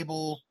the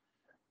table.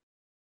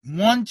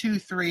 1, 2,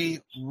 3.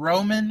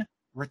 Roman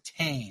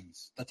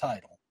retains the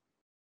title.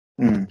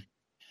 And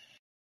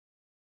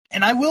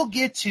I will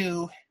get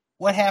to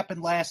what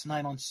happened last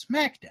night on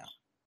SmackDown.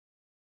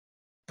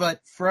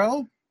 But,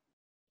 Fro,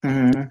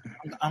 I'm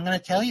going to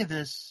tell you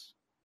this.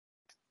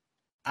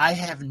 I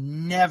have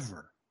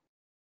never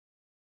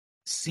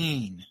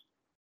seen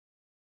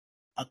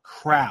a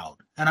crowd,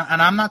 and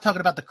I'm not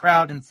talking about the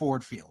crowd in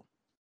Ford Field.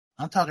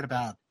 I'm talking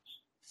about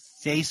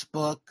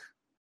Facebook,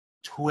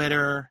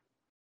 Twitter,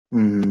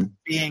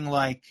 being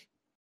like,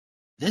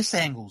 this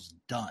angle's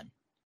done.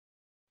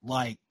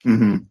 Like,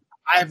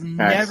 I've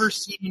never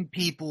seen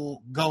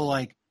people go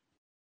like,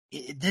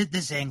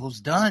 this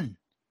angle's done.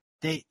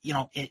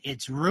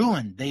 It's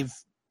ruined. They've,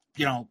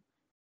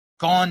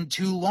 gone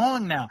too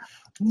long now.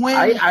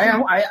 When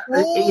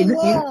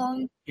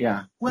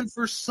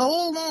for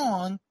so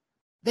long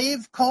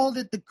they've called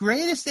it the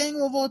greatest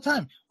angle of all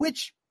time,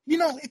 which,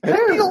 it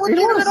could be a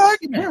legitimate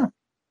argument. Yeah.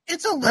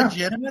 It's a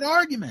legitimate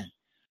argument.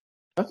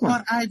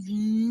 But I've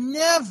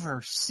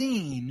never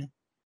seen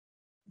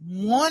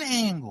one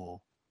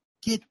angle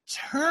get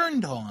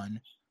turned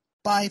on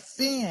by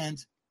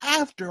fans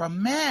after a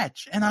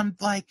match. And I'm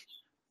like,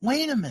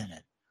 wait a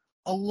minute.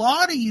 A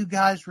lot of you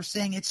guys were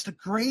saying it's the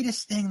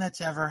greatest thing that's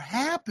ever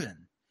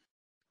happened.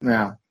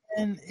 Yeah.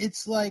 And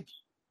it's like,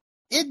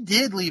 it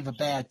did leave a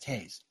bad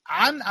taste.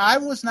 I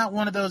was not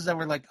one of those that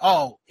were like,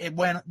 oh, it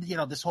went,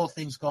 this whole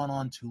thing's gone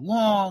on too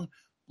long,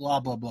 blah,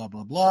 blah, blah,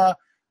 blah, blah.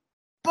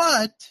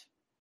 But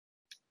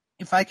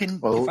if I can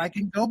go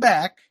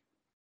back,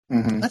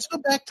 let's go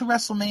back to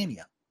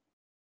WrestleMania.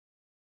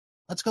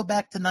 Let's go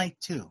back to night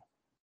 2.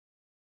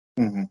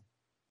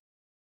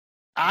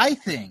 I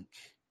think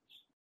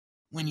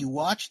when you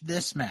watch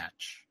this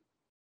match,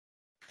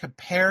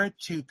 compare it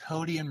to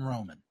Cody and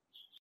Roman,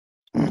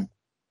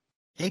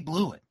 they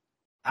blew it.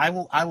 I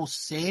will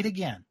say it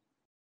again.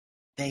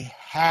 They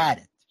had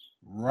it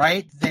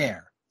right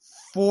there,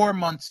 4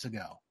 months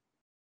ago.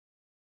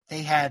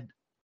 They had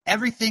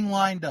everything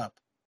lined up.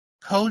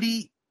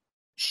 Cody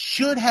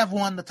should have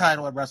won the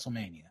title at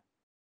WrestleMania.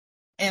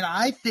 And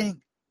I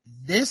think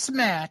this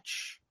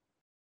match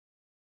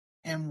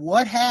and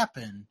what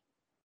happened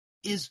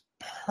is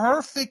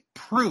perfect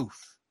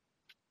proof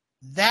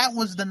that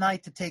was the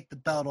night to take the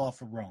belt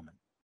off of Roman.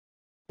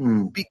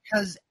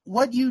 Because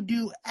what you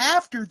do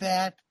after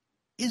that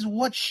is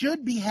what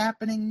should be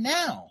happening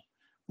now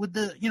with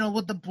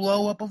the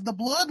blow up of the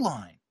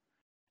bloodline.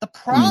 The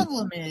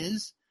problem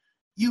is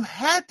you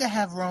had to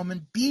have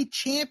Roman be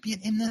champion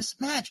in this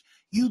match.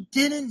 You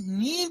didn't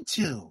need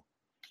to.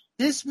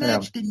 This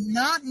match did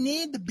not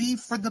need to be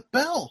for the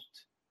belt.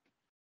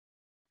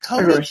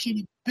 Cody should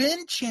have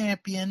been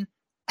champion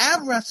at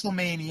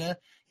WrestleMania.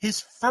 His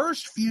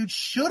first feud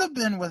should have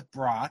been with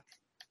Brock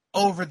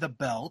over the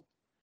belt.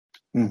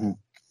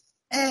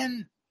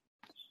 And,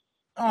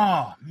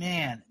 oh,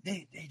 man,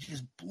 they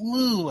just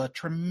blew a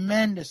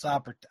tremendous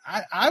opportunity.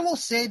 I will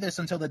say this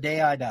until the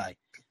day I die.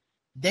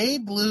 They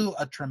blew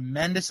a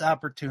tremendous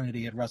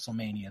opportunity at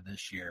WrestleMania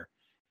this year.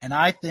 And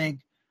I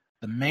think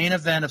the main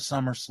event of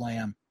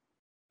SummerSlam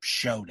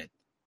showed it.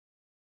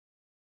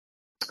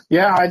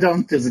 Yeah, I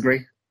don't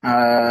disagree.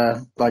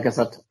 Like I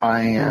said,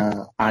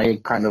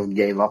 I kind of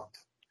gave up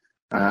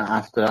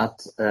after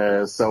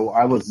that. So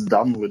I was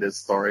done with this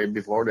story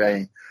before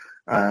they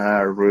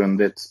ruined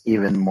it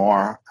even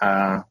more.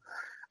 And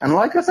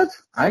like I said,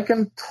 I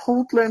can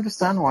totally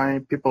understand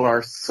why people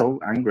are so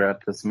angry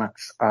at this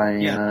match.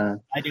 I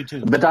do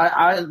too. But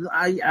I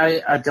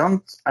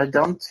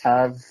don't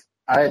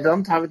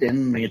have it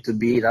in me to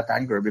be that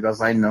angry because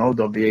I know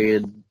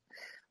WWE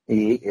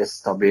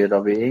is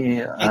WWE.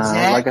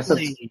 Exactly. Like I said,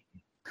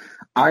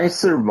 I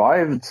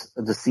survived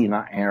the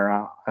Cena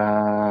era.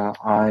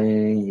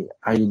 I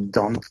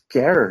don't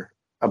care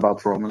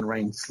about Roman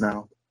Reigns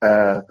now.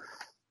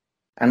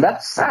 And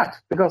that's sad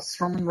because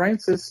Roman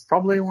Reigns is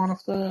probably one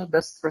of the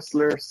best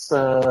wrestlers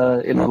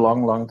in a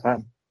long, long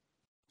time.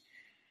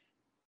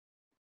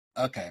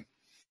 Okay.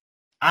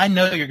 I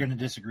know you're going to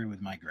disagree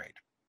with my grade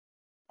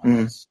on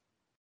this.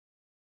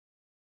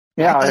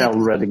 Yeah, I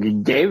already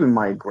gave him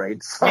my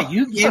grade. So. Yeah,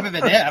 you gave him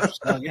an F,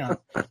 so, you know.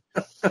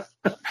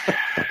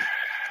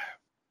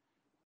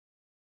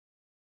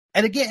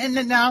 And again,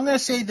 and now I'm going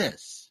to say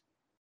this.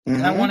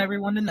 And I want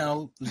everyone to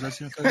know who's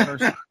listening for the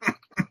first time.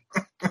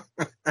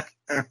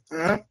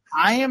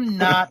 I am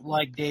not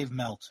like Dave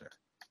Meltzer.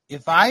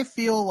 If I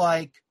feel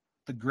like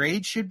the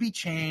grade should be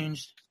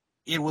changed,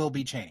 it will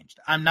be changed.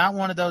 I'm not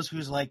one of those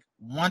who's like,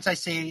 once I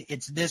say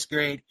it's this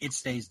grade, it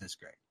stays this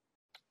grade.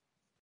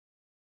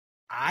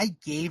 I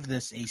gave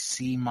this a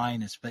C-,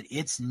 but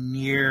it's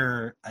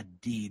near a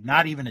D,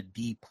 not even a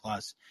D+.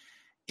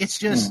 It's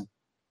just,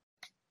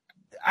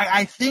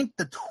 I think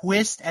the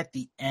twist at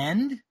the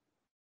end,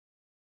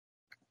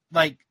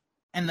 like,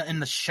 and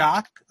the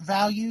shock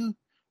value,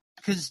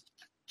 because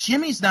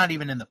Jimmy's not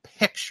even in the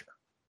picture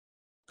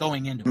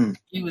going into it.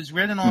 He was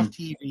written off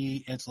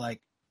TV. It's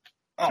like,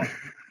 oh,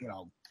 you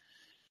know,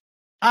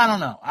 I don't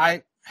know.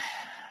 I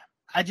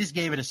just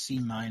gave it a C-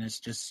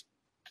 just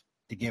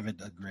to give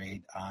it a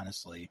grade,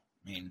 honestly.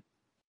 I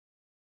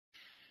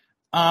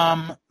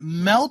mean,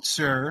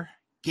 Meltzer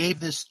gave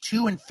this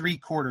 2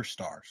 3/4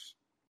 stars.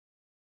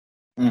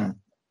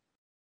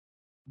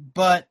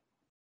 But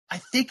I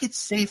think it's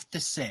safe to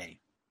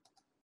say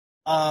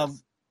of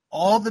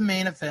all the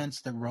main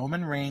events that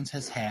Roman Reigns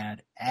has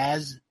had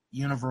as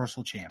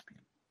Universal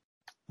Champion,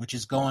 which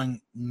is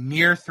going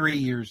near 3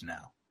 years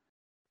now,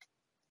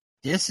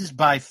 this is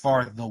by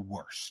far the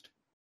worst.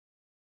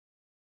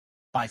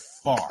 By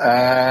far.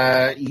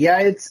 Yeah,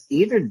 it's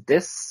either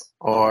this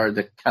or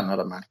the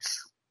Canada match.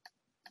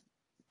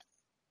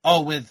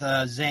 Oh, with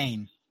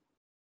Zayn.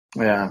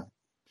 Yeah.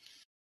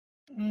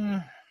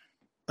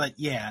 But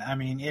yeah, I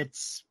mean,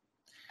 it's...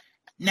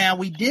 Now,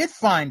 we did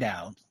find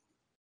out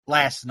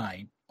last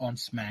night on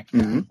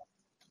SmackDown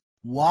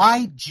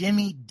why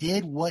Jimmy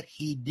did what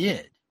he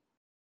did.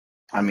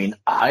 I mean,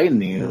 I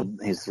knew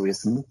his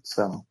reason,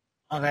 so...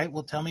 Okay,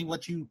 well, tell me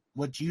what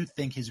you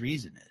think his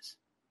reason is.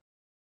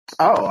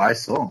 Oh, I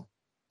saw.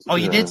 Oh,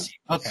 you did see?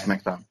 Okay.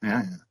 SmackDown,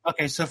 yeah.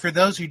 Okay, so for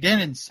those who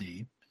didn't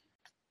see,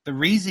 the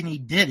reason he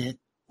did it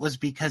was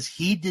because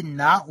he did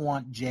not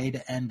want Jay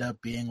to end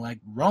up being like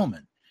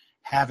Roman,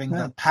 having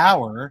the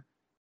power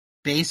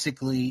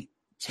basically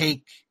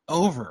take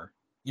over,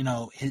 you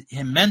know,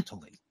 him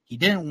mentally. He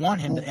didn't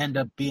want him to end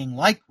up being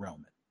like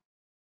Roman.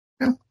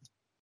 Yeah.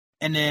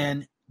 And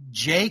then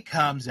Jay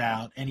comes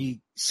out and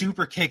he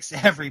super kicks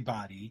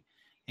everybody,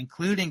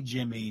 including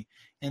Jimmy,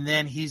 and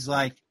then he's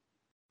like,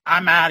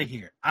 I'm out of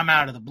here. I'm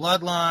out of the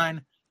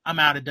bloodline. I'm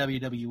out of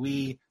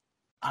WWE.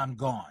 I'm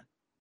gone.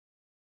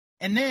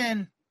 And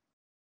then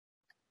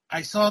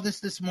I saw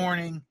this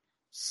morning.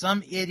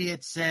 Some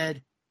idiot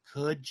said,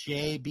 could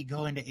Jay be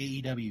going to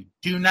AEW?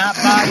 Do not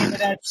buy into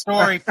that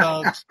story,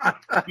 folks.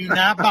 Do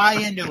not buy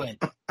into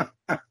it.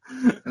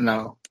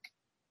 No.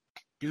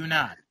 Do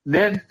not.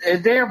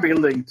 They're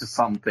building to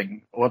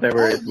something,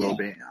 whatever it will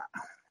be.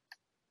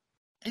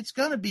 It's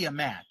going to be a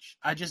match.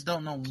 I just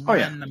don't know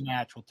when the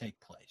match will take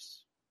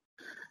place.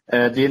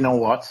 Do you know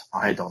what?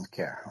 I don't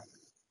care.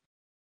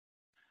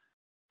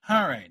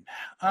 All right.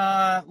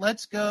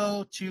 Let's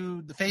go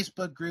to the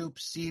Facebook group,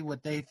 see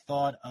what they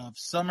thought of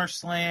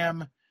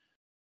SummerSlam.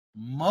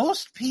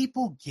 Most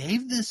people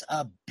gave this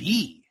a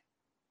B.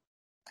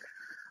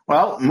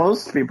 Well,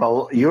 most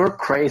people, you're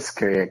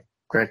crazy,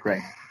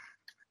 Greg.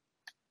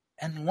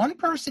 And one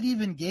person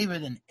even gave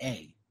it an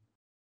A.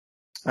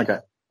 Okay.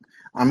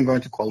 I'm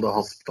going to call the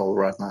hospital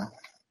right now.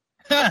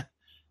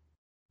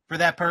 For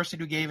that person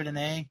who gave it an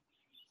A?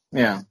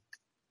 Yeah.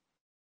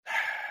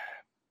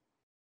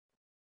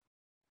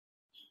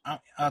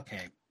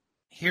 Okay.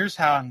 Here's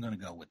how I'm going to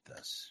go with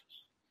this.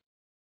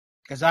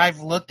 Because I've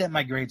looked at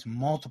my grades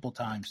multiple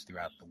times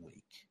throughout the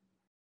week.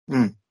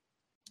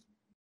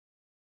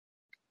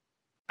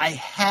 I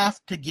have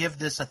to give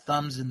this a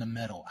thumbs in the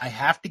middle. I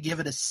have to give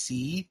it a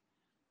C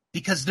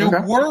because there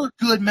were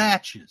good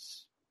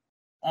matches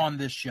on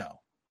this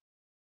show.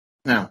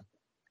 Yeah.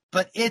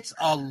 But it's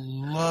a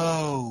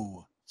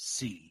low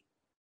C.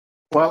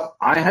 Well,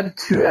 I had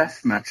 2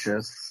 F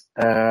matches.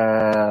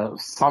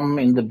 Some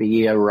in the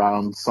B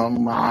around.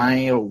 Some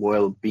I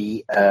will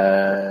be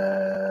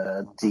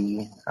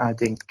D, I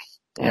think.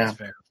 Yeah.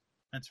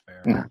 That's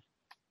fair.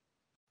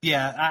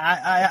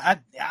 Yeah.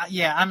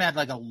 I'm at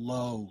like a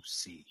low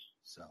C.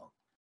 So.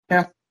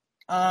 Yeah.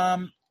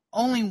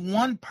 Only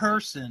one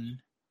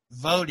person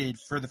voted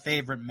for the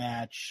favorite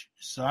match,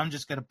 so I'm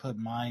just gonna put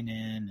mine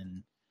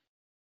in.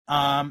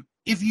 And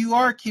if you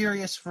are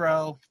curious,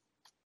 Fro,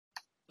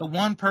 the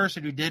one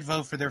person who did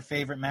vote for their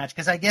favorite match,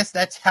 because I guess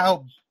that's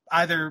how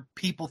either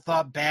people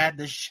thought bad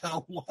the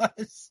show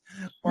was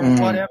or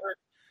whatever,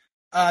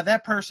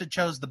 that person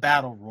chose the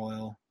Battle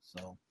Royal.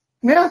 So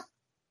yeah,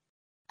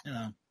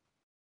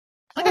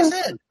 like I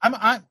said,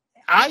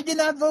 I did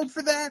not vote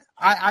for that.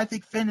 I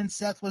think Finn and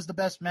Seth was the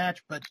best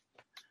match, but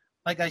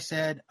like I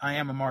said, I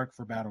am a mark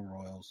for Battle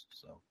Royals.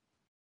 So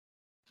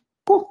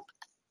cool.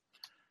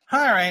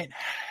 All right.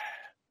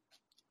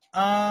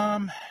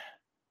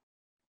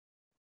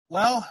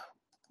 Well,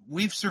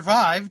 we've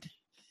survived.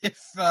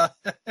 If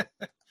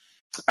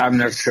I'm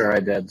not sure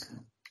I did.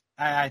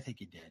 I think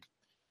you did.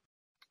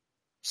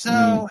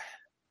 So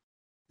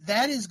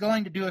that is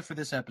going to do it for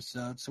this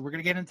episode. So we're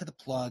going to get into the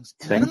plugs.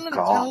 And then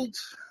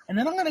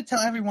I'm going to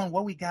tell everyone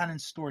what we got in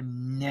store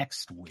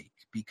next week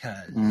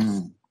because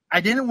I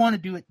didn't want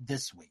to do it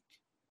this week.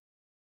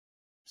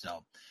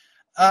 So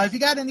if you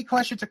got any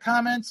questions or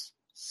comments,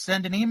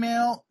 send an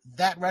email,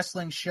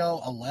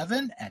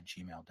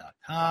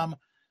 thatwrestlingshow11@gmail.com.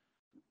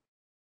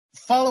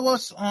 Follow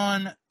us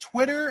on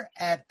Twitter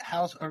at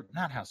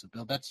not House of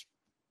Bill. That's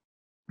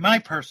my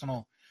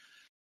personal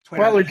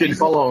Twitter. Well, you can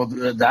follow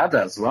that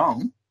as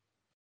well.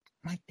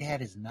 My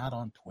dad is not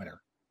on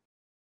Twitter.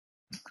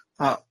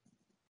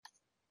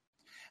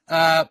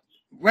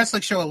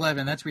 Wrestling Show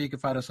 11. That's where you can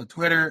find us on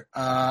Twitter.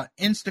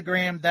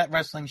 Instagram, That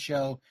Wrestling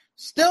Show.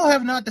 Still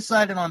have not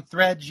decided on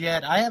Threads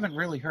yet. I haven't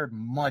really heard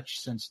much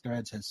since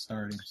Threads has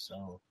started.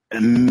 So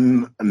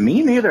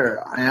me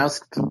neither. I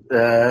asked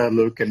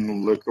Luke,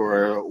 and Luke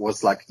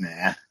was like,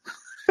 "Nah."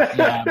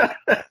 Yeah.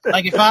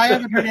 Like if I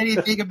haven't heard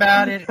anything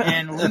about it,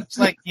 and Luke's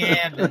like,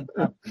 "Yeah," then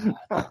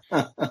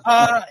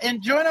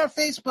and join our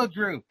Facebook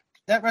group,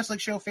 That Wrestling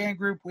Show fan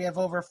group. We have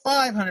over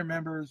 500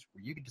 members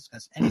where you can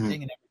discuss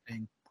anything and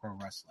everything pro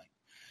wrestling.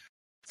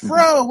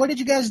 Fro, what did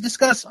you guys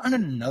discuss on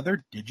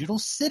Another Digital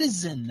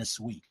Citizen this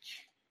week?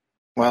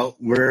 Well,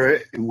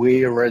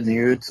 we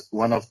renewed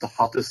one of the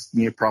hottest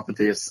new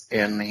properties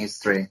in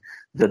history,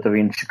 the Da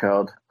Vinci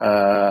Code.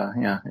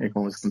 Yeah, you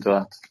can listen to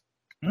that.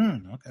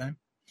 Okay.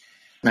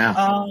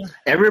 Now,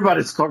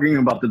 everybody's talking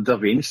about the Da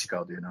Vinci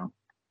Code,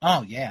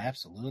 Oh, yeah,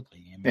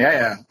 absolutely.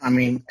 Yeah. I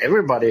mean,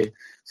 everybody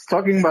is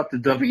talking about the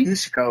Da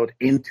Vinci Code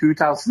in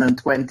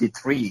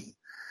 2023.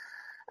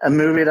 A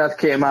movie that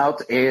came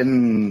out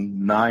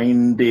in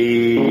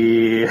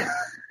 90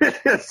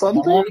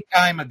 something. A long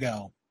time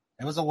ago.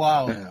 It was a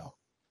while ago.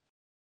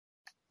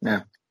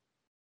 Yeah.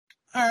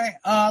 All right.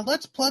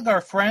 Let's plug our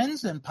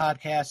friends and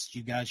podcasts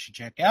you guys should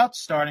check out,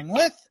 starting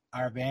with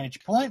Our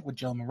Vantage Point with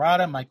Joe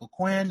Murata, Michael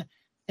Quinn.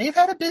 They've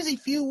had a busy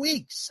few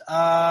weeks.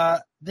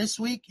 This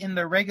week in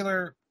the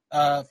regular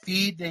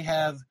feed, they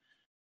have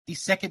the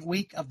second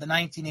week of the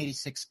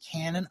 1986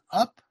 canon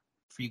up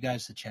for you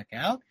guys to check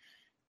out.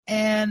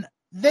 And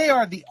they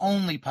are the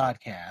only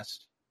podcast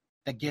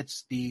that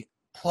gets the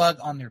plug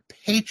on their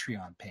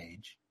Patreon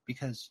page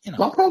because,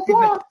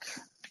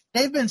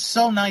 they've been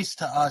so nice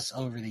to us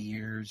over the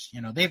years.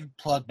 They've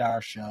plugged our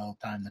show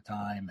time to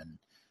time.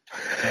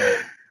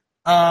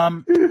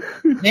 And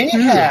they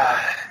have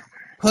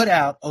put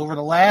out over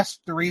the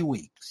last 3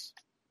 weeks,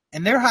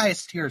 and their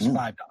highest tier is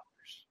 $5.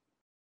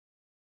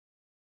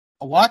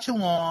 A watch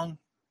along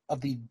of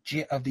the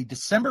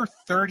December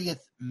 30th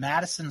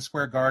Madison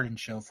Square Garden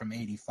show from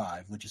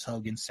 '85, which is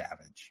Hogan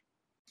Savage.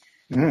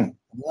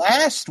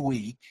 Last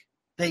week,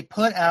 they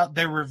put out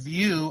their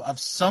review of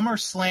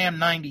SummerSlam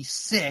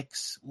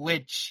 96,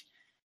 which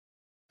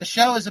the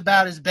show is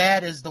about as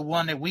bad as the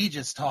one that we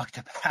just talked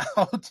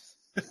about.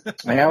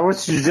 Yeah, I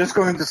was just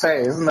going to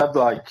say, isn't that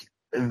like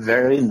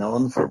very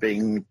known for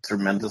being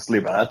tremendously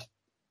bad?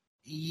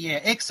 Yeah,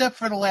 except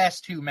for the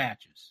last two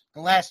matches. The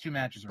last two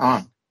matches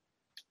are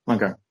Oh,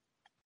 okay.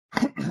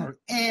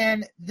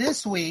 And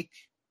this week,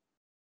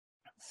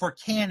 for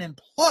Canon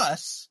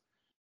Plus,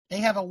 they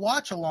have a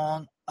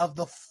watch-along of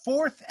the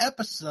 4th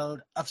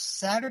episode of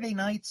Saturday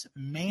night's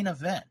main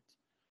event.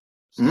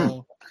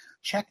 So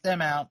check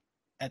them out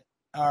at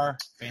our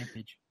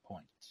vantage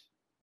point.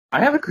 I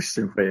have a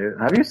question for you.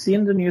 Have you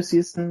seen the new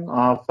season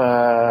of,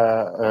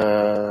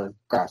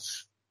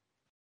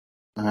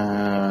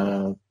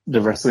 the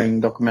wrestling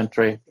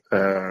documentary?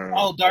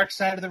 Dark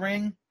Side of the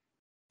Ring?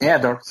 Yeah,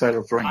 Dark Side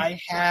of the Ring. I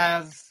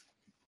have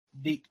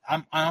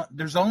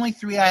there's only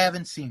 3 I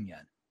haven't seen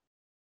yet.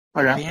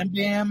 Okay. Bam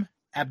Bam,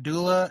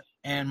 Abdullah,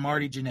 and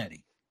Marty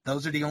Jannetty.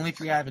 Those are the only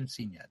 3 I haven't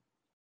seen yet.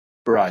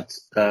 Right.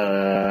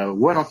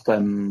 One of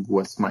them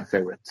was my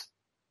favorite.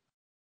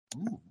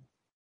 Ooh.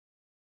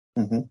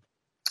 Mm-hmm.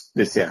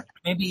 This year.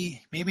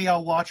 Maybe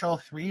I'll watch all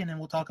 3 and then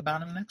we'll talk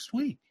about them next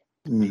week.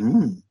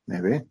 Mm-hmm.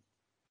 Maybe.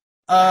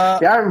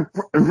 Yeah,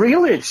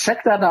 really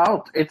check that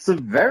out. It's a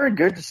very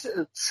good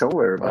show,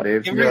 everybody.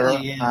 If you're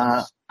really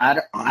at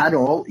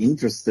all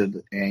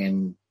interested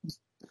in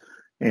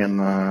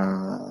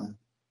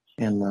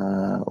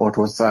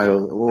what's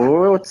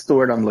the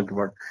word I'm looking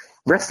for?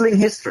 Wrestling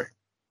history.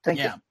 Thank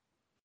you.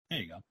 There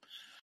you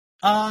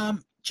go.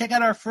 Check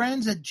out our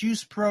friends at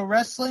Juice Pro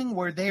Wrestling,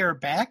 where they are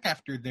back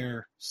after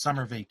their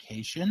summer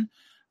vacation.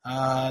 They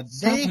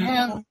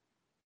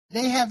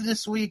have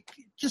this week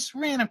just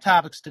random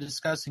topics to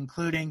discuss,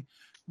 including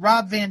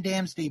Rob Van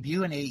Dam's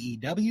debut in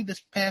AEW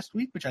this past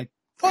week, which I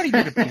thought he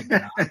did a pretty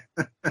good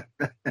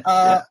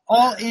job.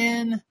 All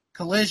In,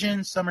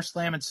 Collision,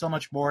 SummerSlam, and so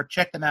much more.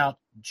 Check them out,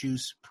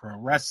 Juice Pro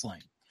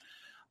Wrestling.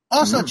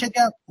 Also, check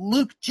out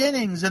Luke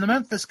Jennings and the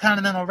Memphis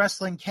Continental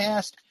Wrestling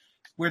Cast,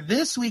 where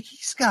this week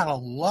he's got a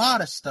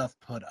lot of stuff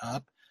put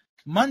up.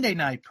 Monday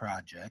Night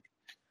Project,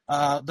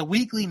 the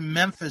weekly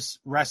Memphis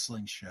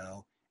Wrestling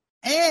Show,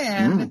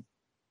 and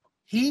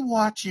he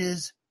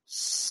watches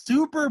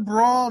Super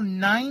Brawl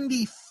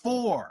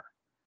 94.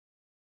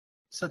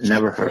 So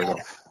never heard of.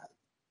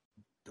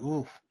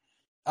 Ooh.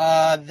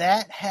 I've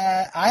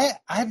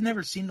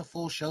never seen the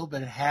full show,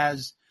 but it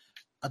has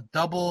a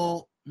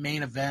double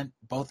main event,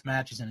 both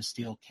matches in a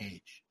steel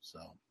cage. So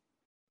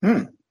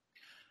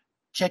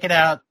check it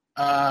out.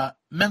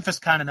 Memphis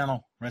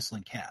Continental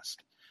Wrestling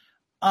Cast.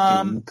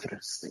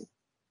 Interesting.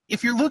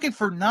 If you're looking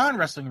for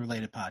non-wrestling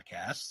related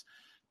podcasts,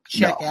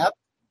 check out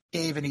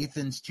Dave and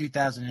Ethan's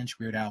 2000-Inch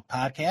Weird Al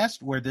podcast,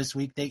 where this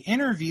week they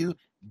interview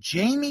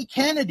Jamie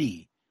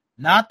Kennedy,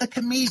 not the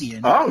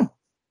comedian. Oh,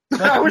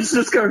 I was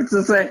just going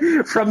to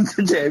say from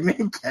the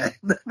Jamie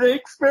Kennedy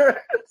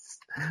experience.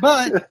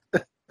 But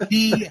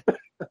the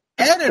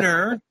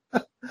editor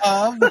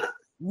of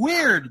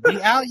Weird,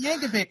 the Al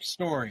Yankovic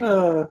story.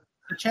 So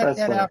check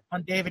that out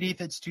on David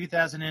Ethan's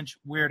 2000-Inch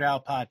Weird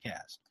Al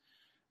podcast.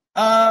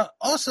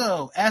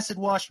 Also, Acid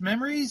Wash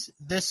Memories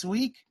this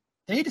week,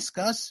 they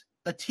discuss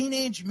the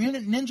Teenage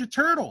Mutant Ninja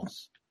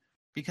Turtles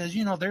because,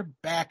 they're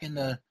back in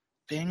the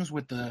things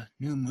with the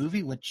new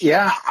movie, which...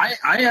 Yeah,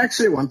 I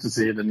actually want to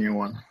see the new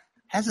one.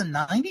 Has a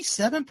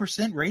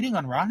 97% rating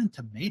on Rotten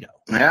Tomatoes.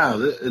 Yeah,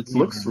 it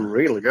looks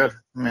really good.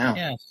 Yeah.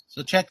 Yes,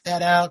 so check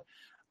that out.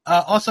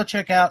 Also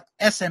check out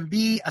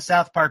SMB, a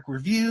South Park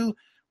review,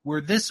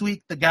 where this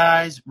week the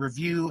guys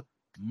review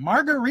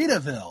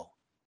Margaritaville.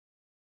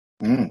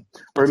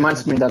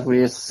 Reminds me that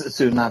we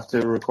soon have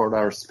to record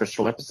our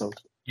special episode.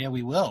 Yeah,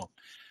 we will.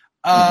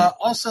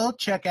 Also,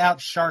 check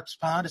out Sharks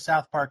Pond, a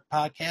South Park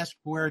podcast,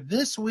 where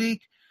this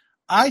week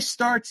I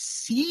start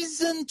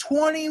season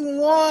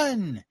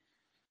 21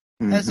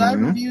 as I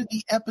review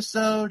the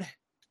episode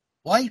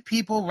White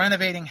People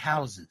Renovating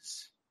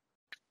Houses.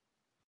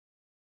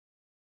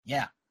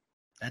 Yeah,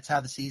 that's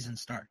how the season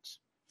starts.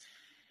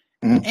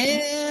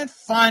 And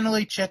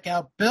finally, check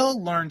out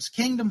Bill Learns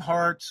Kingdom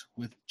Hearts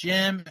with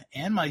Jim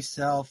and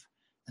myself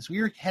as we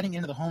are heading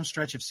into the home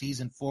stretch of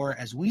season 4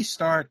 as we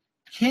start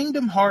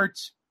Kingdom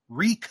Hearts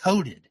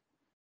Recoded.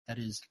 That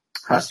is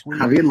this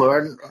week. Have you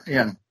learned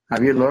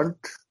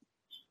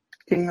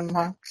Kingdom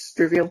Hearts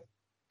reveal?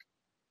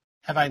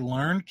 Have I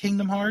learned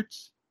Kingdom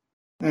Hearts?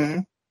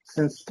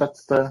 Since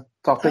that's the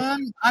topic.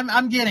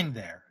 I'm getting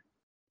there.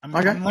 I'm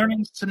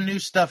learning some new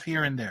stuff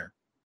here and there.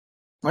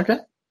 Okay.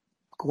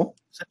 Cool.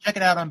 So check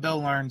it out on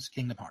Bill Learns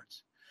Kingdom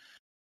Hearts.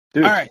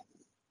 Dude. All right.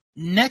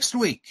 Next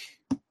week.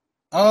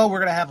 We're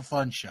going to have a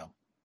fun show.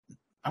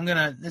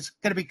 It's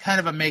going to be kind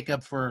of a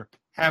makeup for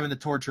having to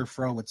torture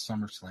Fro with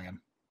SummerSlam.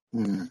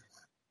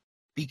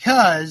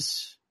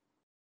 Because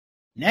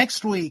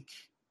next week,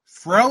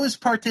 Fro is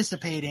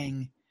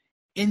participating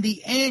in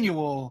the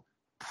annual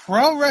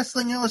Pro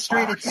Wrestling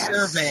Illustrated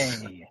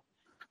survey.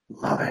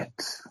 Love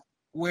it.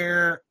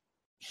 Where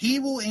he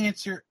will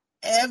answer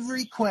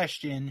every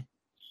question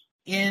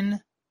in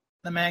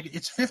the magazine.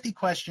 It's 50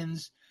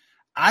 questions.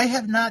 I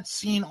have not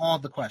seen all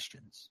the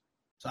questions,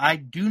 so I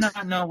do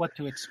not know what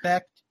to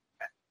expect.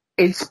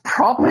 It's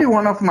probably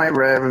one of my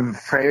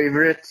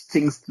favorite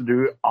things to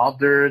do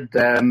other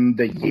than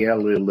the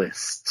yearly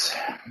list.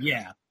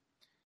 Yeah.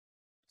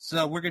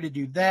 So we're going to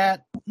do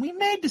that. We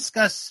may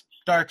discuss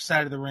Dark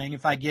Side of the Ring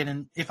if I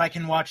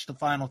can watch the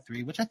final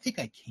 3, which I think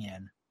I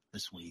can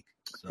this week.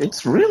 So.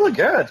 It's really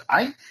good.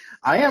 I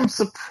am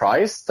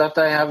surprised that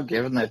I have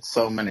given it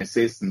so many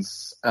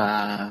seasons.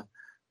 I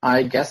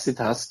guess it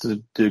has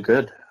to do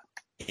good.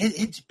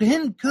 It's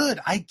been good.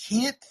 I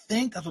can't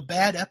think of a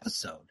bad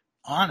episode,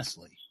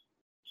 honestly.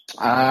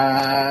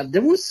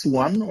 There was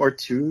 1 or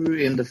 2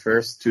 in the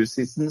first 2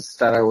 seasons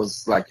that I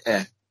was like,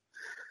 eh.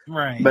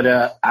 Right. But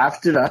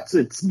after that,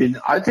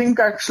 I think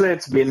actually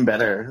it's been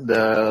better.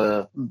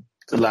 The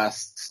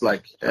last,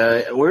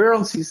 we're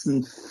on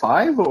season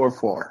 5 or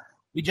 4.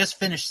 We just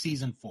finished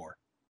season 4.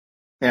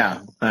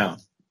 Yeah.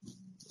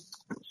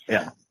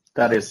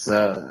 That is,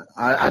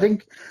 I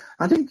think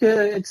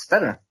it's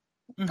better.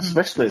 Mm-hmm.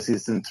 Especially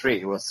season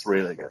 3 was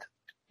really good.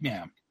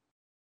 Yeah.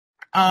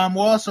 We'll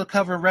also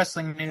cover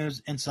wrestling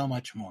news and so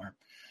much more.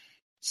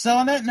 So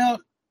on that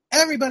note,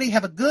 everybody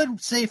have a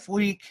good, safe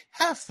week.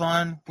 Have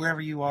fun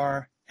wherever you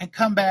are. And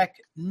come back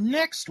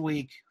next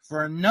week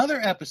for another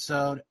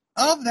episode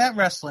of That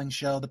Wrestling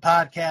Show, the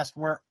podcast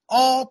where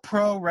all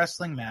pro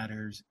wrestling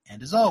matters.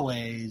 And as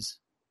always...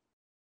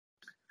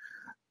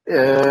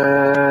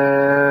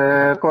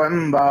 Yeah.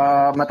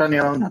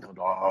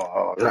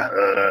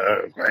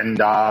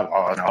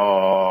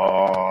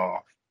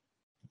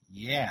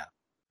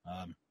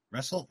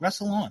 Wrestle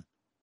on.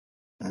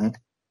 Mm-hmm.